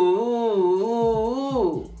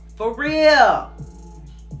 For real.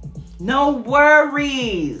 No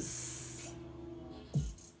worries.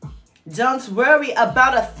 Don't worry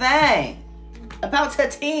about a thing. About a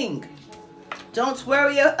thing. Don't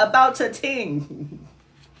worry about a thing.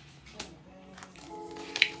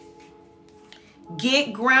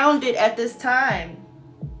 Get grounded at this time.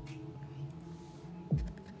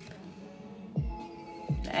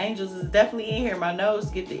 The angels is definitely in here. My nose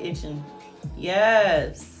get the itching.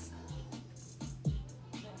 Yes.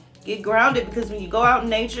 Get grounded, because when you go out in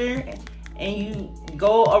nature and you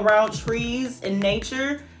go around trees in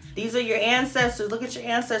nature, these are your ancestors. Look at your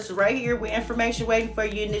ancestors right here with information waiting for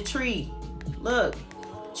you in the tree. Look,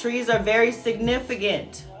 trees are very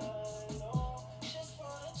significant.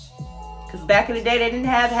 Because back in the day, they didn't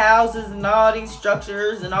have houses and all these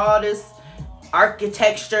structures and all this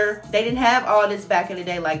architecture. They didn't have all this back in the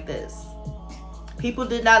day like this. People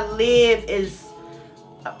did not live as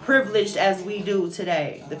privileged as we do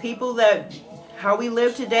today. The people that, how we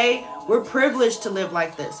live today, we're privileged to live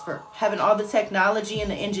like this, for having all the technology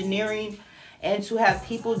and the engineering, and to have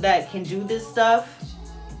people that can do this stuff,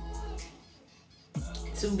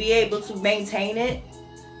 to be able to maintain it,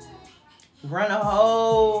 run a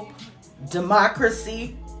whole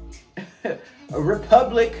democracy, a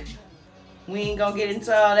republic. We ain't gonna get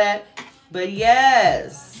into all that, but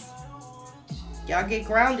yes, y'all get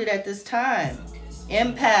grounded at this time.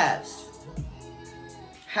 Empaths,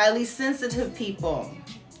 highly sensitive people,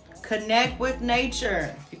 connect with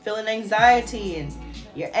nature. If you're feeling anxiety and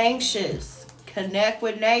you're anxious, connect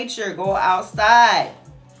with nature. Go outside,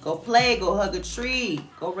 go play, go hug a tree,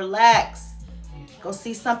 go relax, go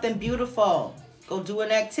see something beautiful, go do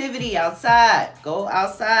an activity outside, go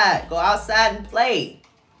outside and play.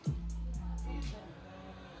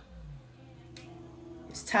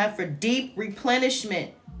 It's time for deep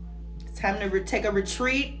replenishment. It's time to take a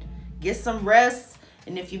retreat, get some rest,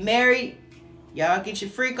 and if you're married, y'all get your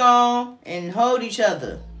freak on and hold each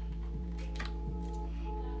other.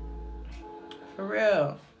 For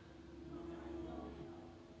real.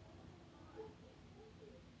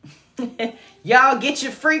 Y'all get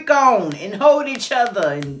your freak on and hold each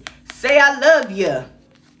other and say I love you.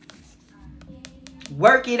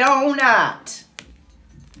 Work it on out.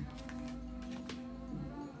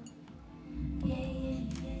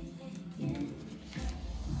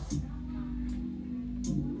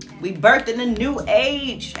 We birthed in a new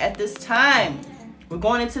age at this time. We're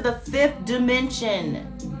going into the 5th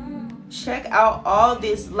dimension. Check out all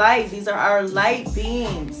this light. These are our light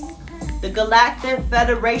beings. The Galactic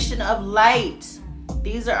Federation of Light.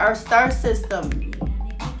 These are our star system.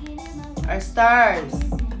 Our stars.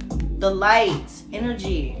 The light.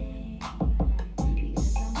 Energy.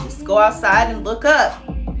 Just go outside and look up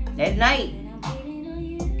at night.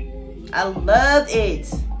 I love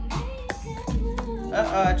it.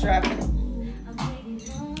 I dropped it.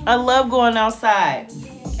 I love going outside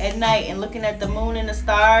at night and looking at the moon and the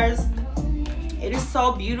stars. It is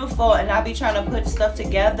so beautiful, and I be trying to put stuff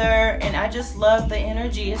together, and I just love the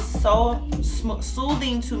energy. It's so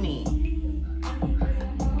soothing to me.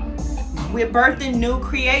 We're birthing new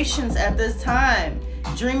creations at this time,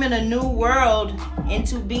 dreaming a new world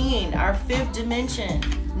into being, our 5th dimension,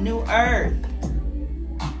 new earth.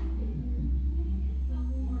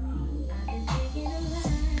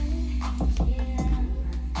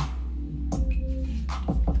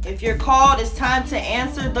 If you're called, it's time to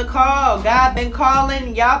answer the call. God been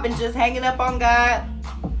calling. Y'all been just hanging up on God.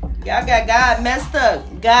 Y'all got God messed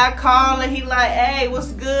up. God calling. He like, hey,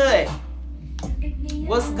 what's good?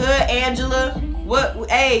 What's good, Angela?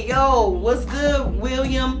 Hey, yo, what's good,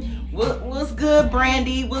 William? What's good,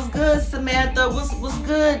 Brandy? What's good, Samantha? What's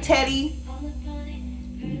good, Teddy?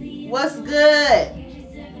 What's good?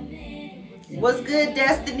 What's good,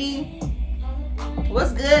 Destiny?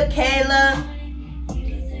 What's good, Kayla?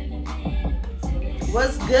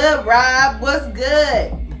 What's good, Rob? What's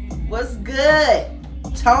good? What's good,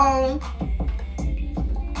 Tone?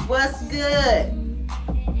 What's good?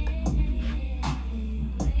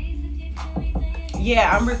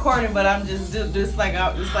 Yeah, I'm recording, but I'm just like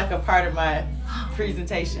a part of my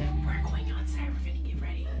presentation. We're going on, Sarah. We're finna get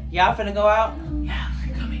ready. Y'all finna go out? Yeah,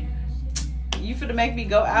 we're coming. You finna make me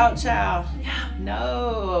go out, child? Yeah.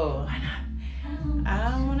 No. Why not?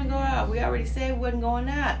 I don't want to go out. We already said we wasn't going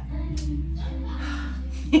out.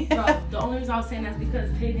 Bro, the only reason I was saying that's because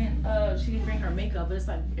they didn't, she didn't bring her makeup, but it's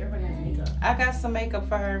like everybody has makeup. I got some makeup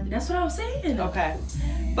for her. That's what I was saying. Okay.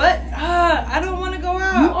 But I don't want to go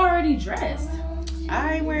out. You already dressed.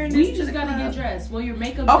 I ain't wearing this. You just gotta get dressed. Well, your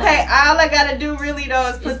makeup. Okay, all I gotta do really though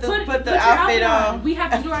is put the outfit on. We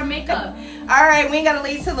have to do our makeup. All right, we ain't gotta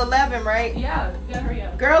leave till 11, right? Yeah, you gotta hurry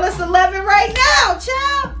up. Girl, it's 11 right now,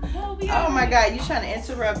 child. Well, Oh my God, you trying to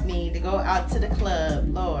interrupt me to go out to the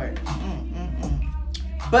club, Lord.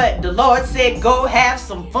 But the Lord said go have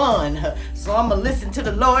some fun, so I'm gonna listen to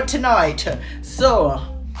the Lord tonight. So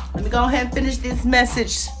let me go ahead and finish this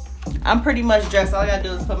message. I'm pretty much dressed. All I gotta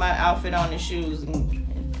do is put my outfit on and shoes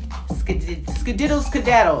and skedaddle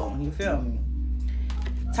skedaddle. You feel me?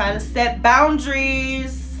 Time to set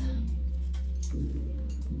boundaries.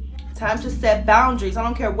 Time to set boundaries. I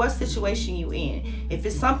don't care what situation you in. If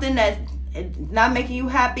it's something that's not making you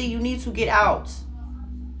happy, you need to get out.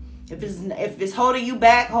 If it's holding you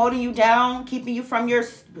back, holding you down, keeping you from your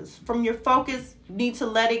focus, you need to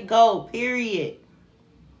let it go. Period.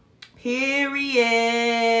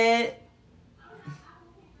 Period.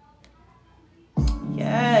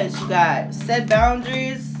 Yes, you guys. Set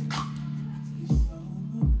boundaries.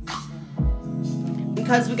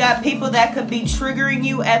 Because we got people that could be triggering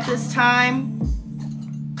you at this time.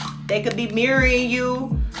 They could be mirroring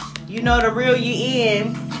you. You know, to reel you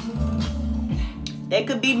in. They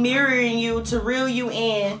could be mirroring you to reel you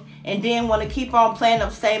in. And then want to keep on playing them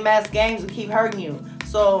same ass games and keep hurting you.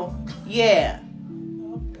 So, yeah.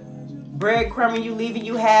 Breadcrumbing you, leaving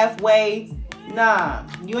you halfway. Nah,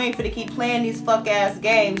 you ain't finna keep playing these fuck ass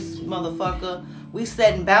games, motherfucker. We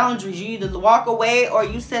setting boundaries. You either walk away or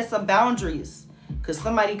you set some boundaries. Because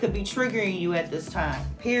somebody could be triggering you at this time.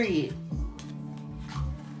 Period.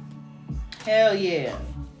 Hell yeah.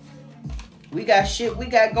 We got shit we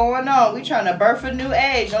got going on. We trying to birth a new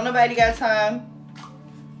age. Don't nobody got time.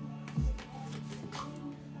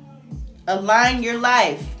 Align your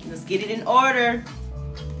life. Let's get it in order.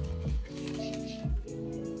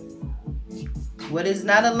 What is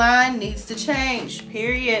not aligned needs to change.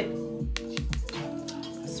 Period.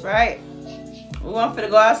 That's right. Ooh, I'm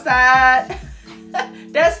finna go outside.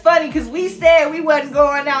 That's funny because we said we wasn't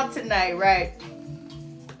going out tonight, right?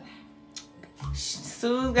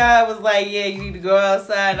 Soon God was like, yeah, you need to go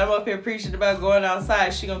outside. And I'm up here preaching about going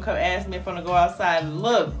outside. She gonna come ask me if I'm gonna go outside. And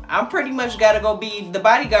look, I'm pretty much gotta go be the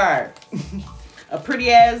bodyguard. A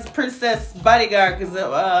pretty ass princess bodyguard. Because,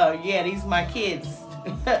 yeah, these are my kids.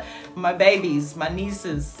 My babies, my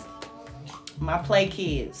nieces, my play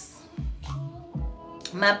kids,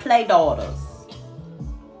 my play daughters.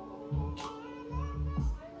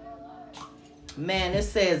 Man, this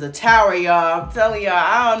says a tower, y'all. I'm telling y'all,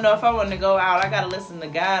 I don't know if I want to go out. I got to listen to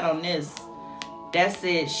God on this. That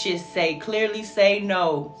said, shit say, clearly say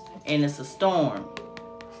no, and it's a storm.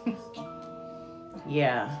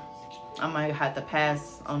 Yeah. I might have to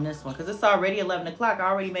pass on this one because it's already 11 o'clock. I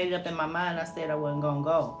already made it up in my mind. I said I wasn't going to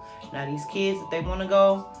go. Now, these kids, if they want to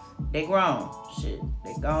go, they grown. Shit,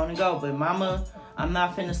 they going to go. But mama, I'm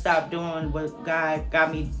not finna stop doing what God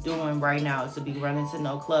got me doing right now is to be running to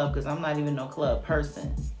no club because I'm not even no club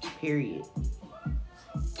person. Period.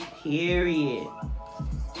 Period.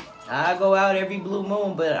 I go out every blue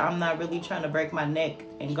moon, but I'm not really trying to break my neck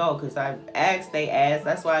and go because I asked, they asked.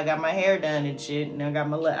 That's why I got my hair done and shit, and I got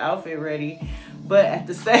my little outfit ready. But at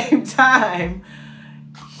the same time,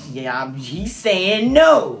 yeah, he's saying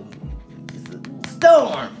no.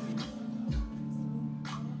 Storm.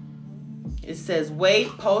 It says wait,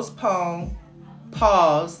 postpone,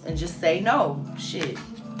 pause, and just say no. Shit.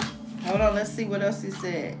 Hold on, let's see what else he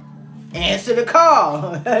said. Answer the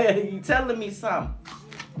call. You telling me something.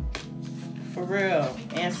 For real.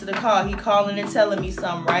 Answer the call. He calling and telling me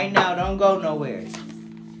something right now. Don't go nowhere.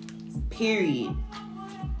 Period.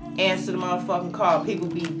 Answer the motherfucking call. People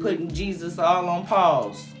be putting Jesus all on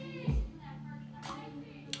pause.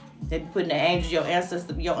 They be putting the angels, your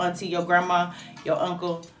ancestor, your auntie, your grandma, your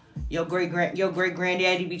uncle, your great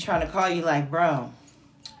granddaddy be trying to call you like, bro,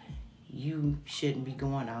 you shouldn't be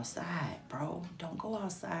going outside, bro. Don't go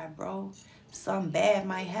outside, bro. Something bad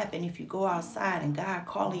might happen if you go outside and God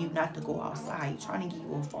calling you not to go outside. He's trying to give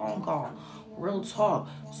you a phone call. Real talk.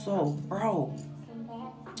 So, bro,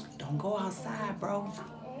 don't go outside, bro.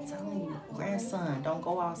 I'm telling you, grandson, don't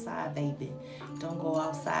go outside, baby. Don't go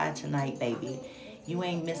outside tonight, baby. You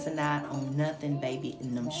ain't missing out on nothing, baby,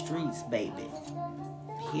 in them streets, baby.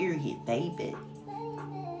 Period, baby.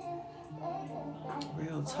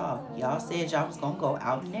 Real talk. Y'all said y'all was going to go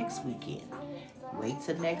out next weekend. Wait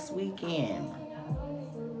till next weekend.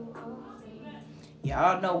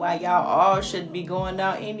 Y'all know why y'all all should be going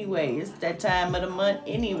out anyway. It's that time of the month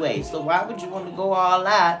anyway. So why would you want to go all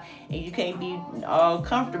out and you can't be all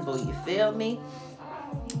comfortable? You feel me?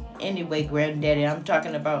 Anyway, Granddaddy, I'm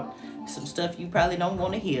talking about some stuff you probably don't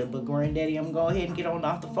want to hear. But Granddaddy, I'm going to go ahead and get on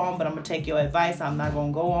off the phone. But I'm going to take your advice. I'm not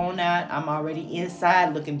going to go on out. I'm already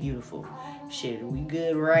inside looking beautiful. Shit, we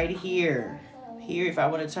good right here. Here, if I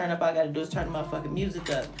want to turn up, all I got to do is turn the motherfucking music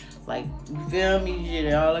up. Like, you feel me?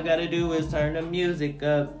 Shit, all I got to do is turn the music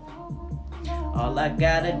up. All I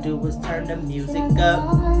got to do is turn the music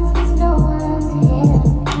up.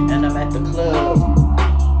 And I'm at the club.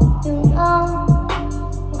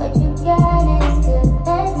 What you got is good,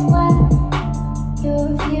 that's why you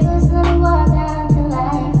refuse to walk out the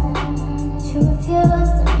light. You refuse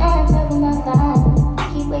to match up with my vibe.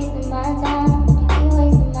 Keep wasting my time, you keep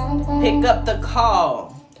wasting my time. Pick up the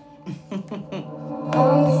call.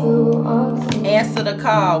 Answer the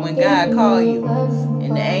call when God call you.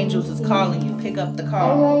 And the angels is calling you. Pick up the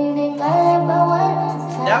call.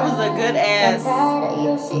 That was a good ass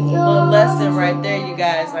little lesson right there, you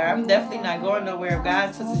guys. I'm definitely not going nowhere.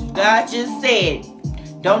 God just said,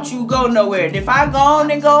 don't you go nowhere. And if I go on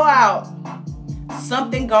and go out,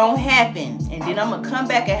 something gonna happen. And then I'm gonna come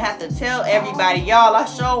back and have to tell everybody, y'all, I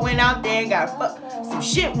sure went out there and got some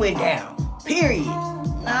shit went down. Period.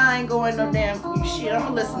 Nah, I ain't going no damn shit. I'm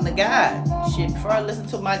gonna listen to God. Shit, before I listen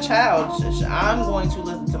to my child, I'm going to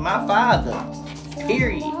listen to my Father.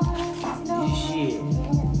 Period. Shit.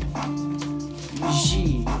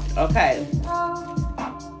 Okay.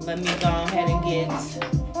 Let me go ahead and get...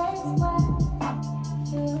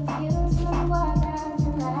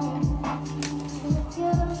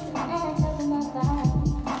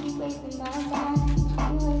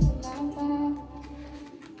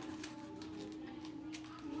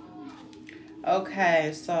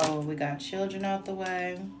 Okay, so we got children out the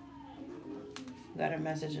way. We got our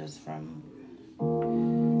messages from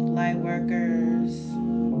light workers.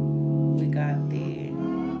 We got the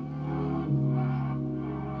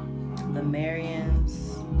Marians,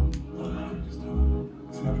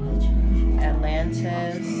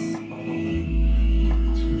 Atlantis.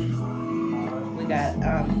 We got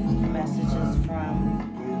messages from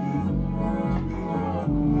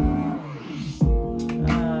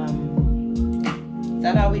is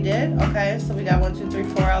that how we did? Okay, so we got 1, 2, 3,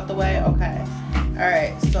 4 out the way. Okay. All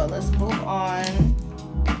right, so let's move on.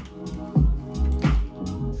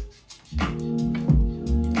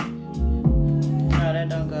 No, that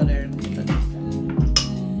don't go there. All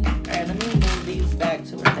right, let me move these back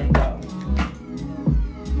to where they go.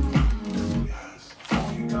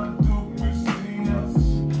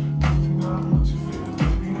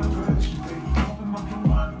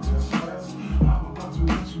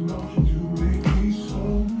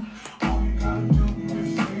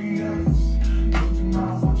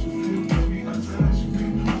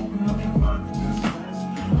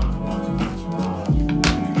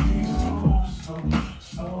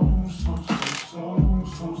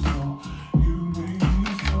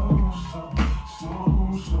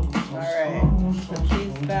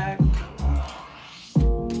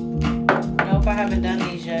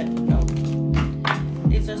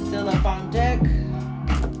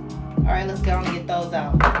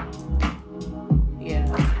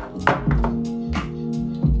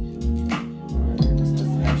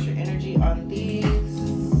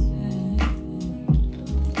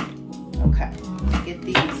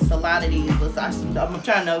 I'm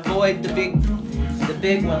trying to avoid the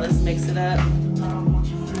big one. Let's mix it up.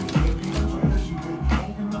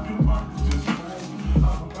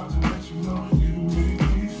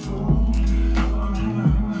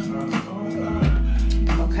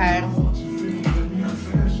 Okay.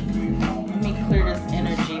 Let me clear this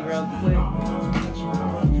energy real quick.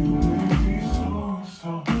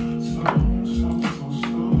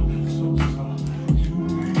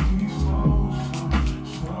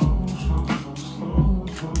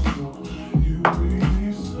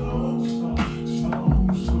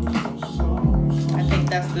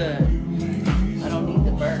 That's good. I don't need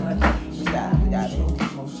the burn. We got it.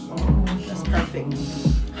 That's perfect.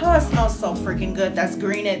 Oh, it smells so freaking good. That's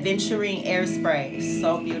green adventuring air spray. It's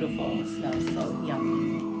so beautiful. It smells so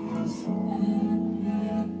yummy.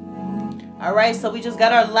 All right, so we just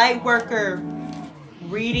got our light worker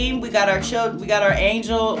reading. We got our we got our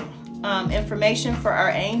angel information for our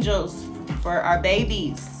angels, for our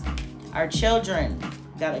babies, our children.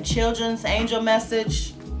 We got a children's angel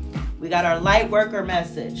message. We got our light worker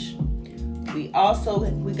message. We got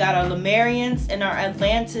our Lemurians and our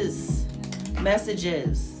Atlantis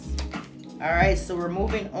messages. All right, so we're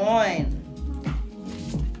moving on.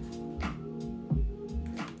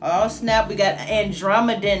 Oh snap, we got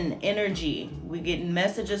Andromedan energy. We getting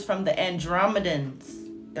messages from the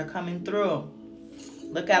Andromedans. They're coming through.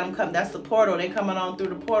 Look at them come. That's the portal. They coming on through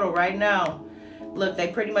the portal right now. Look, they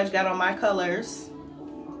pretty much got on my colors.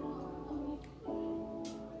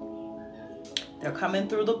 They're coming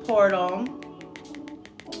through the portal.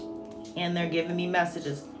 And they're giving me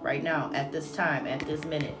messages right now at this time, at this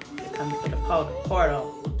minute. They're coming through the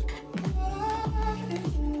portal.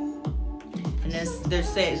 And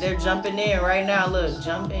they're jumping in right now. Look,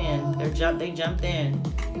 jump in. They jumped in.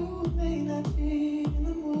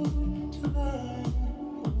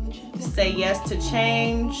 Say yes to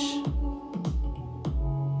change.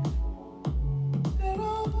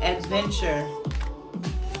 Adventure.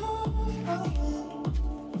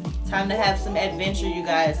 Time to have some adventure, you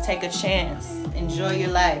guys. Take a chance. Enjoy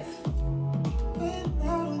your life.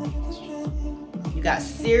 You got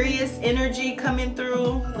serious energy coming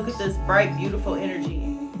through. Look at this bright, beautiful energy.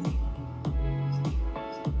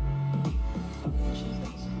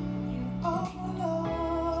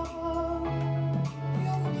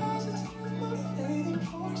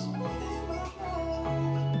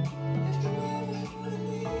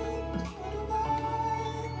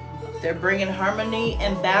 They're bringing harmony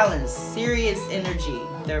and balance. Serious energy.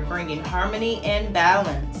 They're bringing harmony and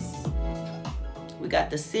balance. We got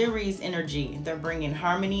the series energy. They're bringing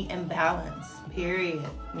harmony and balance. Period.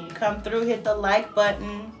 When you come through, hit the like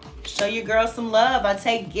button. Show your girl some love. I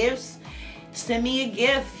take gifts. Send me a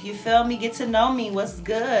gift. You feel me? Get to know me. What's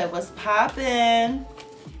good? What's poppin'?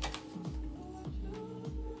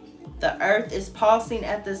 The earth is pulsing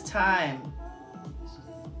at this time.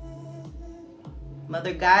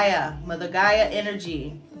 Mother Gaia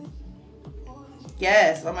energy.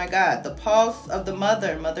 Yes, oh my God, the pulse of the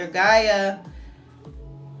Mother Gaia.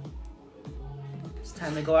 It's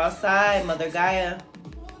time to go outside, Mother Gaia.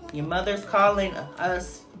 Your mother's calling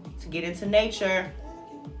us to get into nature.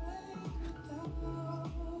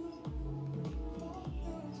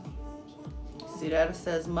 See that? It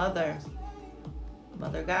says Mother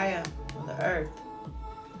Gaia, Mother Earth.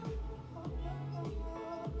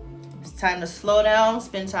 Time to slow down,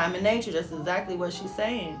 spend time in nature. That's exactly what she's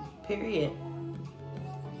saying. Period.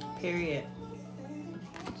 Period.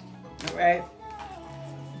 All right.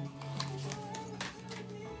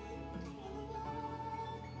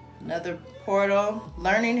 Another portal.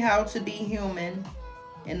 Learning how to be human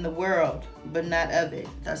in the world, but not of it.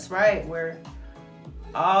 That's right. We're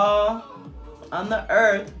all on the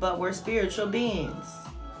earth, but we're spiritual beings.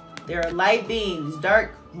 There are light beings,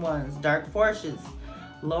 dark ones, dark forces.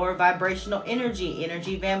 Lower vibrational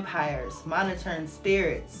energy vampires, monitoring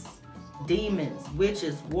spirits, demons,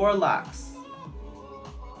 witches, warlocks,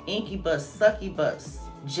 incubus, succubus,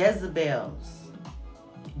 Jezebels,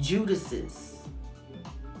 Judases.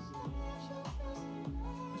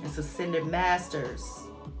 It's ascended masters.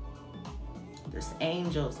 There's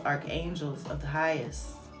angels, archangels of the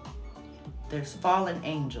highest. There's fallen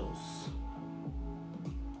angels.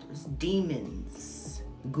 There's demons,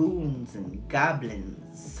 goons, and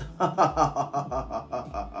goblins.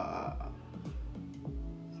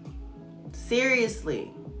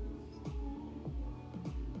 Seriously.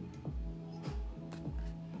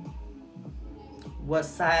 What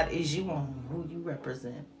side is you on? Who you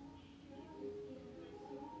represent?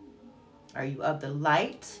 Are you of the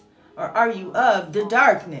light or are you of the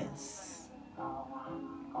darkness?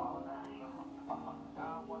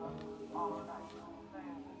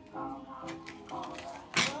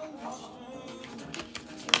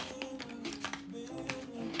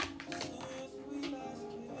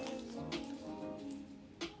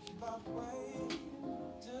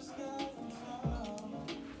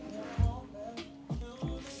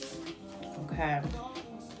 Okay.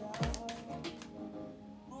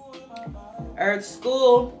 Earth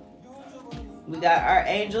School. We got our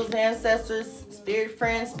angels, ancestors, spirit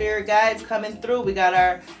friends, spirit guides coming through. We got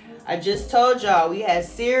our, I just told y'all, we had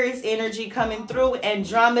Ceres energy coming through,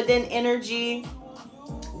 Andromedan energy.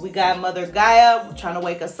 We got Mother Gaia trying to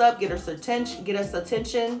wake us up, get us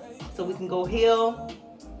attention so we can go heal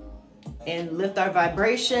and lift our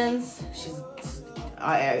vibrations.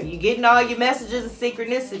 You getting all your messages and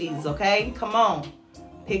synchronicities, okay? Come on.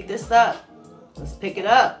 Pick this up. Let's pick it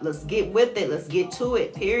up. Let's get with it. Let's get to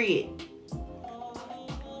it, period.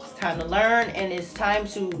 It's time to learn, and it's time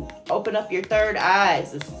to open up your third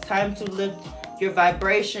eyes. It's time to lift your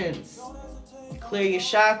vibrations. Clear your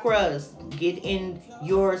chakras. Get in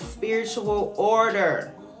your spiritual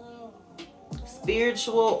order.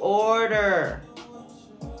 Spiritual order.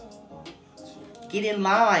 Get in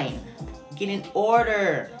line. Get in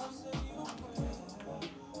order.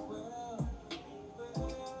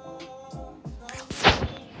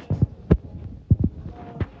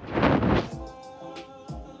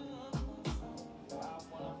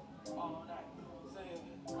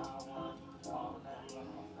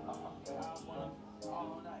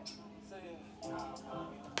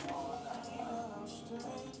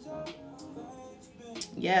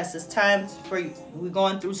 Yes, it's time for, we're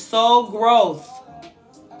going through soul growth.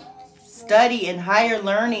 Study and higher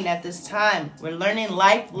learning at this time. We're learning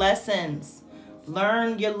life lessons.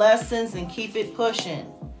 Learn your lessons and keep it pushing.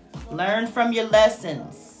 Learn from your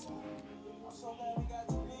lessons.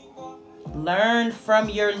 Learn from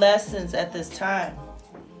your lessons at this time.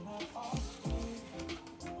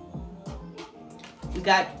 We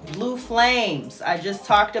got blue flames. I just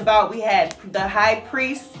talked about, we had the high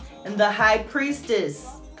priest and the high priestess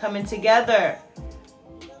coming together.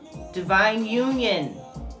 Divine union.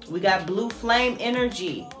 We got blue flame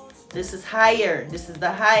energy. This is higher. This is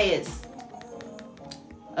the highest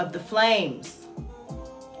of the flames.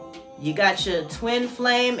 You got your twin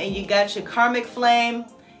flame and you got your karmic flame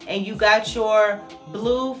and you got your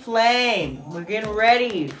blue flame. We're getting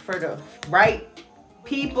ready for the right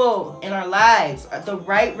people in our lives, the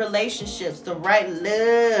right relationships, the right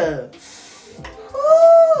love.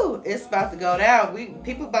 Woo! It's about to go down.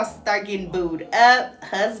 People about to start getting booed up,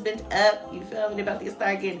 husband up. You feel me? They're about to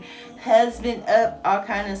start getting husband up, all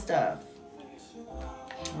kind of stuff.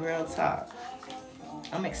 Real talk.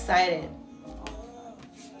 I'm excited.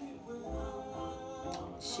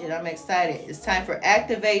 Shit, I'm excited. It's time for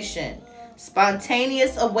activation.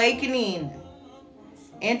 Spontaneous awakening.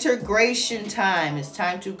 Integration time. It's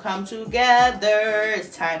time to come together.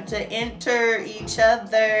 It's time to enter each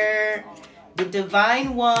other. The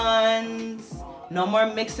divine ones. No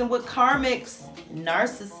more mixing with karmics,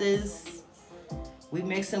 narcissists. We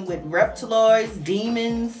mixing with reptiloids,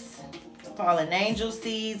 demons, fallen angel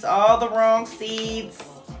seeds, all the wrong seeds.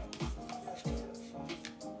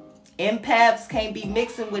 Empaths can't be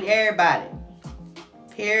mixing with everybody.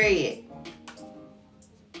 Period.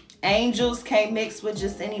 Angels can't mix with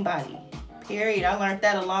just anybody. Period. I learned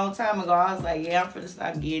that a long time ago. I was like, yeah, I'm finna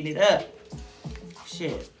start getting it up.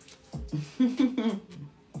 Shit.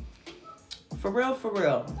 For real, for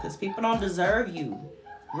real. Because people don't deserve you.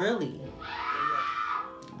 Really.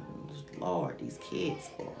 Lord, these kids.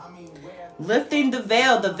 Boy. Lifting the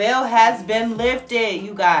veil. The veil has been lifted,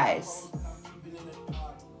 you guys.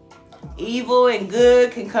 Evil and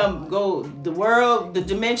good can go. The world, the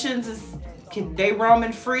dimensions, they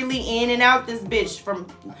roaming freely in and out this bitch from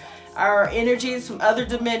our energies from other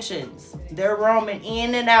dimensions. They're roaming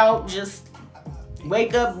in and out. Just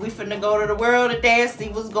wake up. We finna go to the world today and see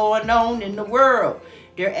what's going on in the world.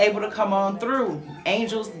 They're able to come on through.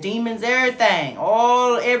 Angels, demons, everything.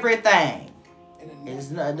 Everything.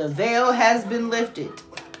 The veil has been lifted.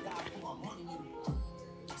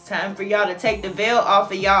 It's time for y'all to take the veil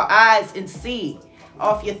off of y'all eyes and see.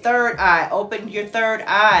 Off your third eye. Open your third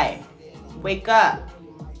eye. Wake up.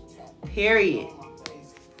 Period.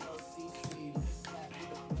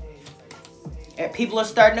 People are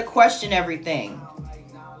starting to question everything.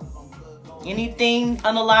 Anything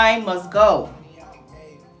unaligned must go.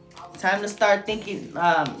 Time to start thinking,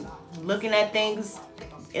 looking at things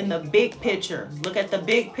in the big picture. Look at the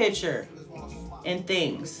big picture in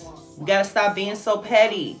things. You gotta stop being so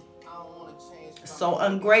petty, so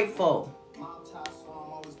ungrateful.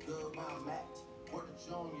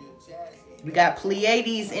 We got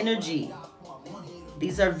Pleiades energy.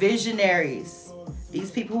 These are visionaries. These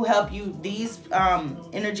people who help you, these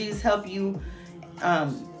energies help you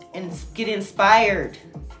and get inspired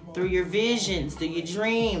through your visions, through your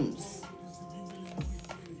dreams.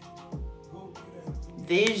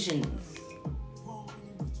 Visions.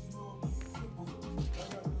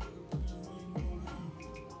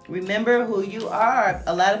 Remember who you are.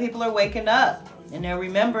 A lot of people are waking up and they're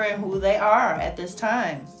remembering who they are at this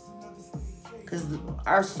time. Because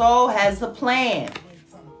our soul has a plan.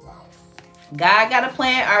 God got a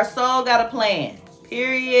plan. Our soul got a plan.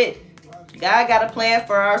 Period. God got a plan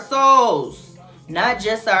for our souls, not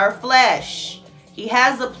just our flesh. He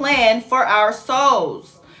has a plan for our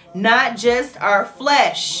souls, not just our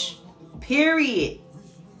flesh. Period.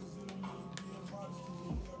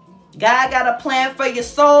 God got a plan for your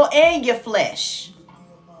soul and your flesh.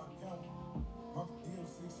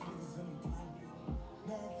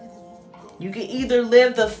 You can either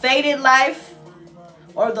live the fated life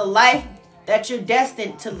or the life that you're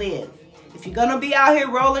destined to live. If you're going to be out here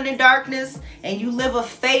rolling in darkness and you live a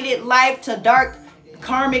fated life to dark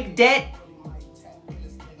karmic debt,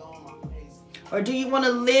 or do you want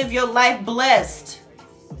to live your life blessed?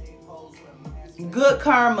 Good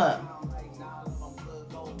karma.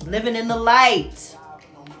 Living in the light.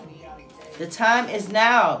 The time is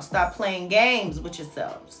now. Stop playing games with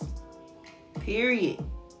yourselves. Period.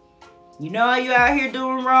 You know you're out here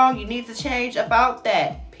doing wrong. You need to change about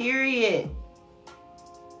that. Period.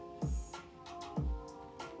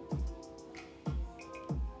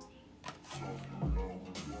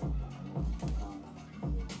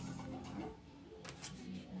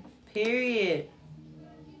 Period.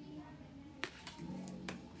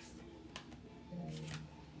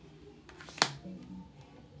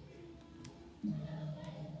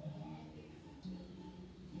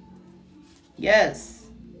 Yes.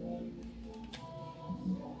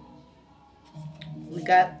 We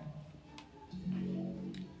got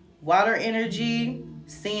water energy,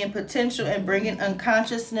 seeing potential and bringing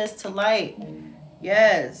unconsciousness to light.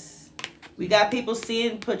 Yes. We got people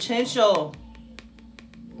seeing potential.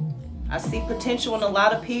 I see potential in a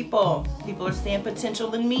lot of people. People are seeing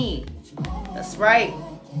potential in me. That's right.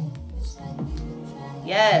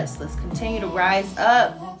 Yes, let's continue to rise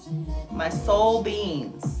up. My soul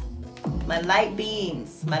beings, my light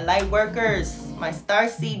beings, my light workers, my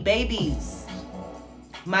starseed babies,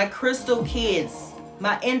 my crystal kids,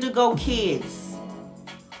 my indigo kids.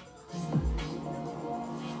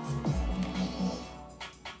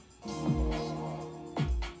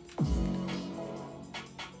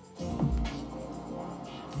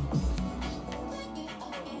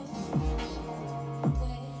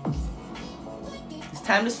 It's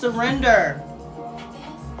time to surrender.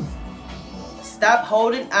 Stop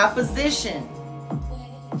holding opposition.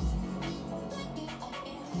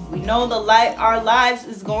 We know our lives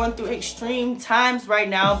is going through extreme times right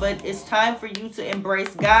now, but it's time for you to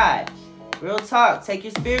embrace God. Real talk. Take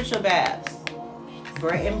your spiritual baths.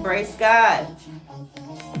 Embrace God.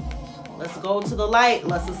 Let's go to the light.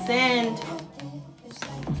 Let's ascend.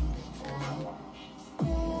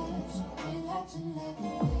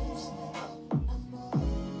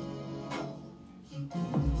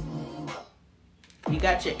 You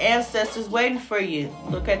got your ancestors waiting for you.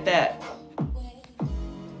 Look at that.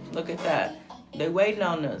 Look at that. They're waiting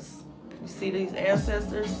on us. You see these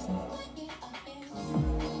ancestors?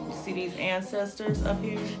 You see these ancestors up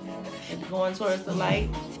here? And going towards the light?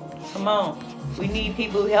 Come on. We need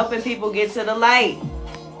people helping people get to the light.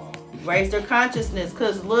 Raise their consciousness.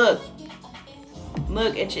 Because look.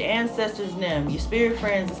 Look at your ancestors now. Your spirit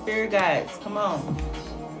friends and spirit guides. Come on.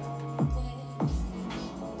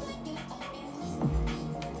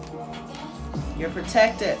 You're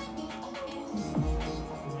protected.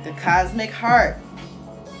 The cosmic heart.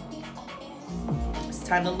 It's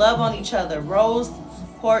time to love on each other. Rose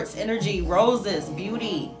quartz energy. Roses.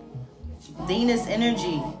 Beauty. Venus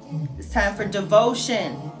energy. It's time for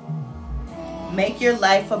devotion. Make your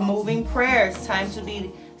life a moving prayer. It's time to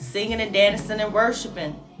be singing and dancing and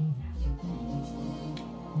worshiping.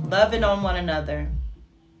 Loving on one another.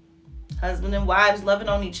 Husband and wives loving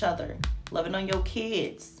on each other. Loving on your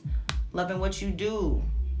kids. Loving what you do.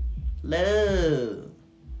 Love.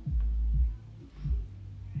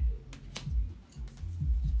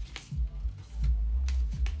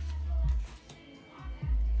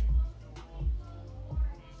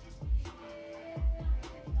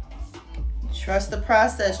 Trust the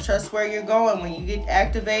process. Trust where you're going. When you get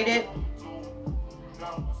activated,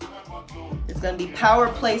 it's going to be power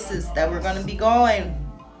places that we're going to be going.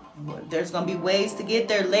 There's going to be ways to get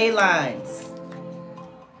there. Ley lines.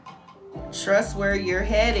 Trust where you're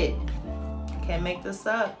headed. Can't make this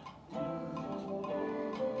up.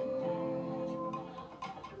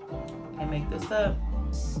 Can't make this up.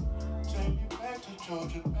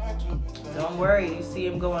 Don't worry. You see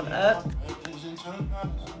him going up.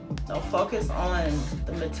 Don't focus on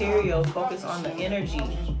the material. Focus on the energy,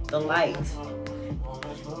 the light.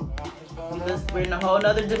 We're in a whole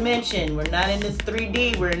nother dimension. We're not in this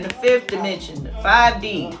 3D. We're in the 5th dimension, the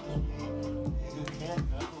 5D.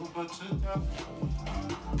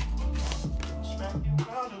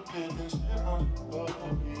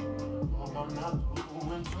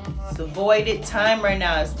 It's a voided time right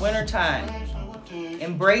now. It's winter time.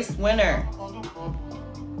 Embrace winter.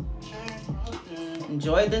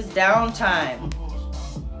 Enjoy this downtime.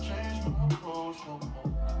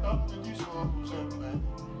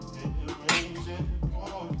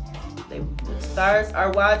 The stars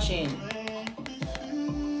are watching.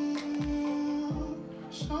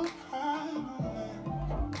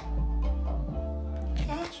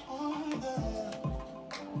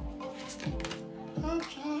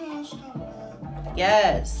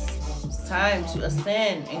 Yes, it's time to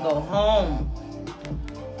ascend and go home.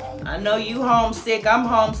 I know you homesick. I'm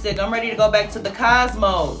homesick. I'm ready to go back to the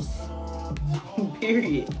cosmos.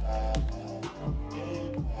 Period.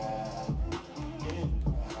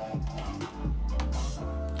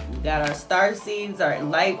 We got our star seeds, our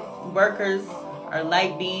light workers, our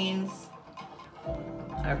light beings,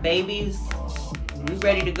 our babies. We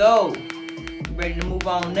ready to go. We ready to move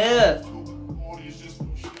on up.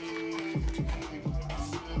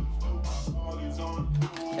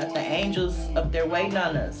 Got the angels up there waiting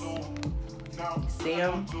on us. See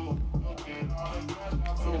them?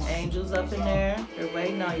 See them angels up in there? They're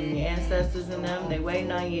waiting on you. Your ancestors and them, they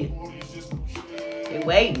waiting on you. They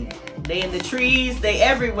waiting. They in the trees, they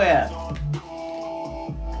everywhere.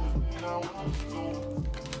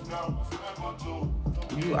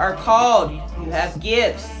 You are called. You have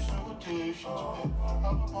gifts. You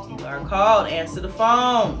are called. Answer the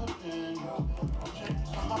phone.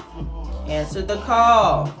 Answer the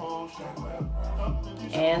call.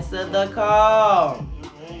 Answer the call.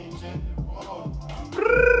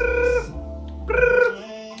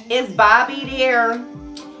 It's Bobby there.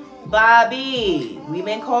 Bobby, we've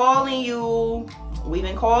been calling you. We've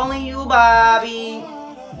been calling you, Bobby.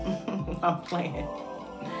 I'm playing.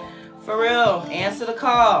 For real, answer the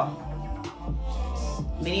call.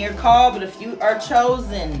 Many are called, but a few are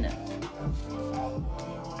chosen.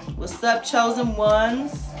 What's up, chosen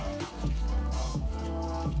ones?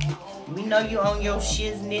 We know you on your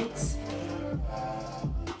shiznits.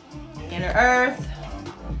 Inner Earth.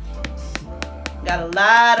 Got a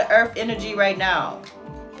lot of Earth energy right now.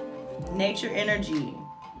 Nature energy.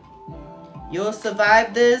 You'll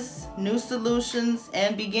survive this. New solutions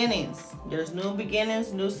and beginnings. There's new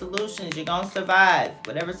beginnings, new solutions. You're gonna survive.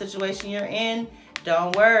 Whatever situation you're in,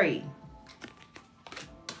 don't worry.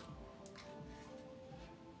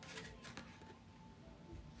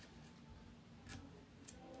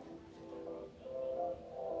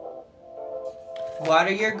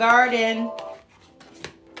 Water your garden.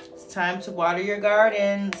 It's time to water your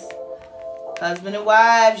gardens. Husband and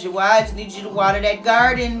wives, your wives need you to water that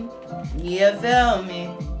garden. You feel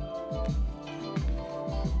me?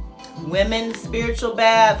 Women, spiritual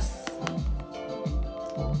baths.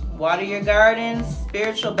 Water your gardens,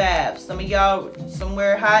 spiritual baths. Some of y'all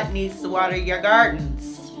somewhere hot needs to water your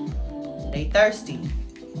gardens. They thirsty.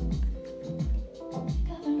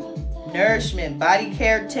 Nourishment, body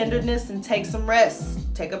care, tenderness, and take some rest.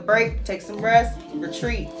 Take a break, take some rest,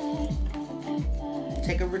 retreat.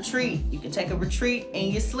 Take a retreat. You can take a retreat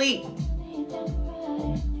in your sleep.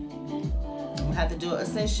 We'll have to do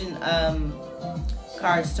ascension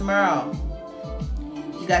cards tomorrow.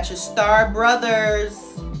 You got your star brothers.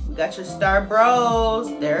 You got your star bros.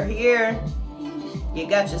 They're here. You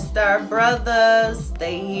got your star brothers.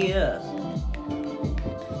 They here.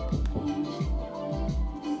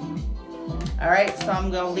 All right, so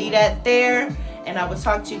I'm going to leave that there. And I will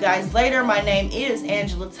talk to you guys later. My name is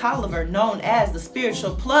Angela Tolliver, known as the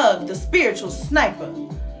Spiritual Plug, the Spiritual Sniper.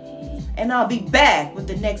 And I'll be back with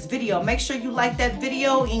the next video. Make sure you like that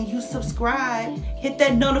video and you subscribe. Hit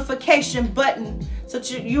that notification button so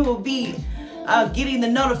that you will be getting the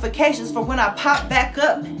notifications for when I pop back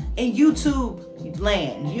up in YouTube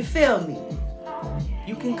land. You feel me?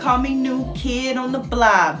 You can call me New Kid on the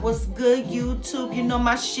Block. What's good, YouTube? You know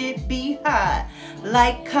my shit be hot.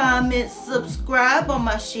 Like, comment, subscribe on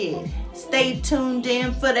my shit. Stay tuned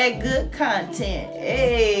in for that good content.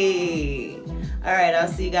 Hey. All right, I'll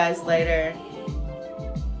see you guys later.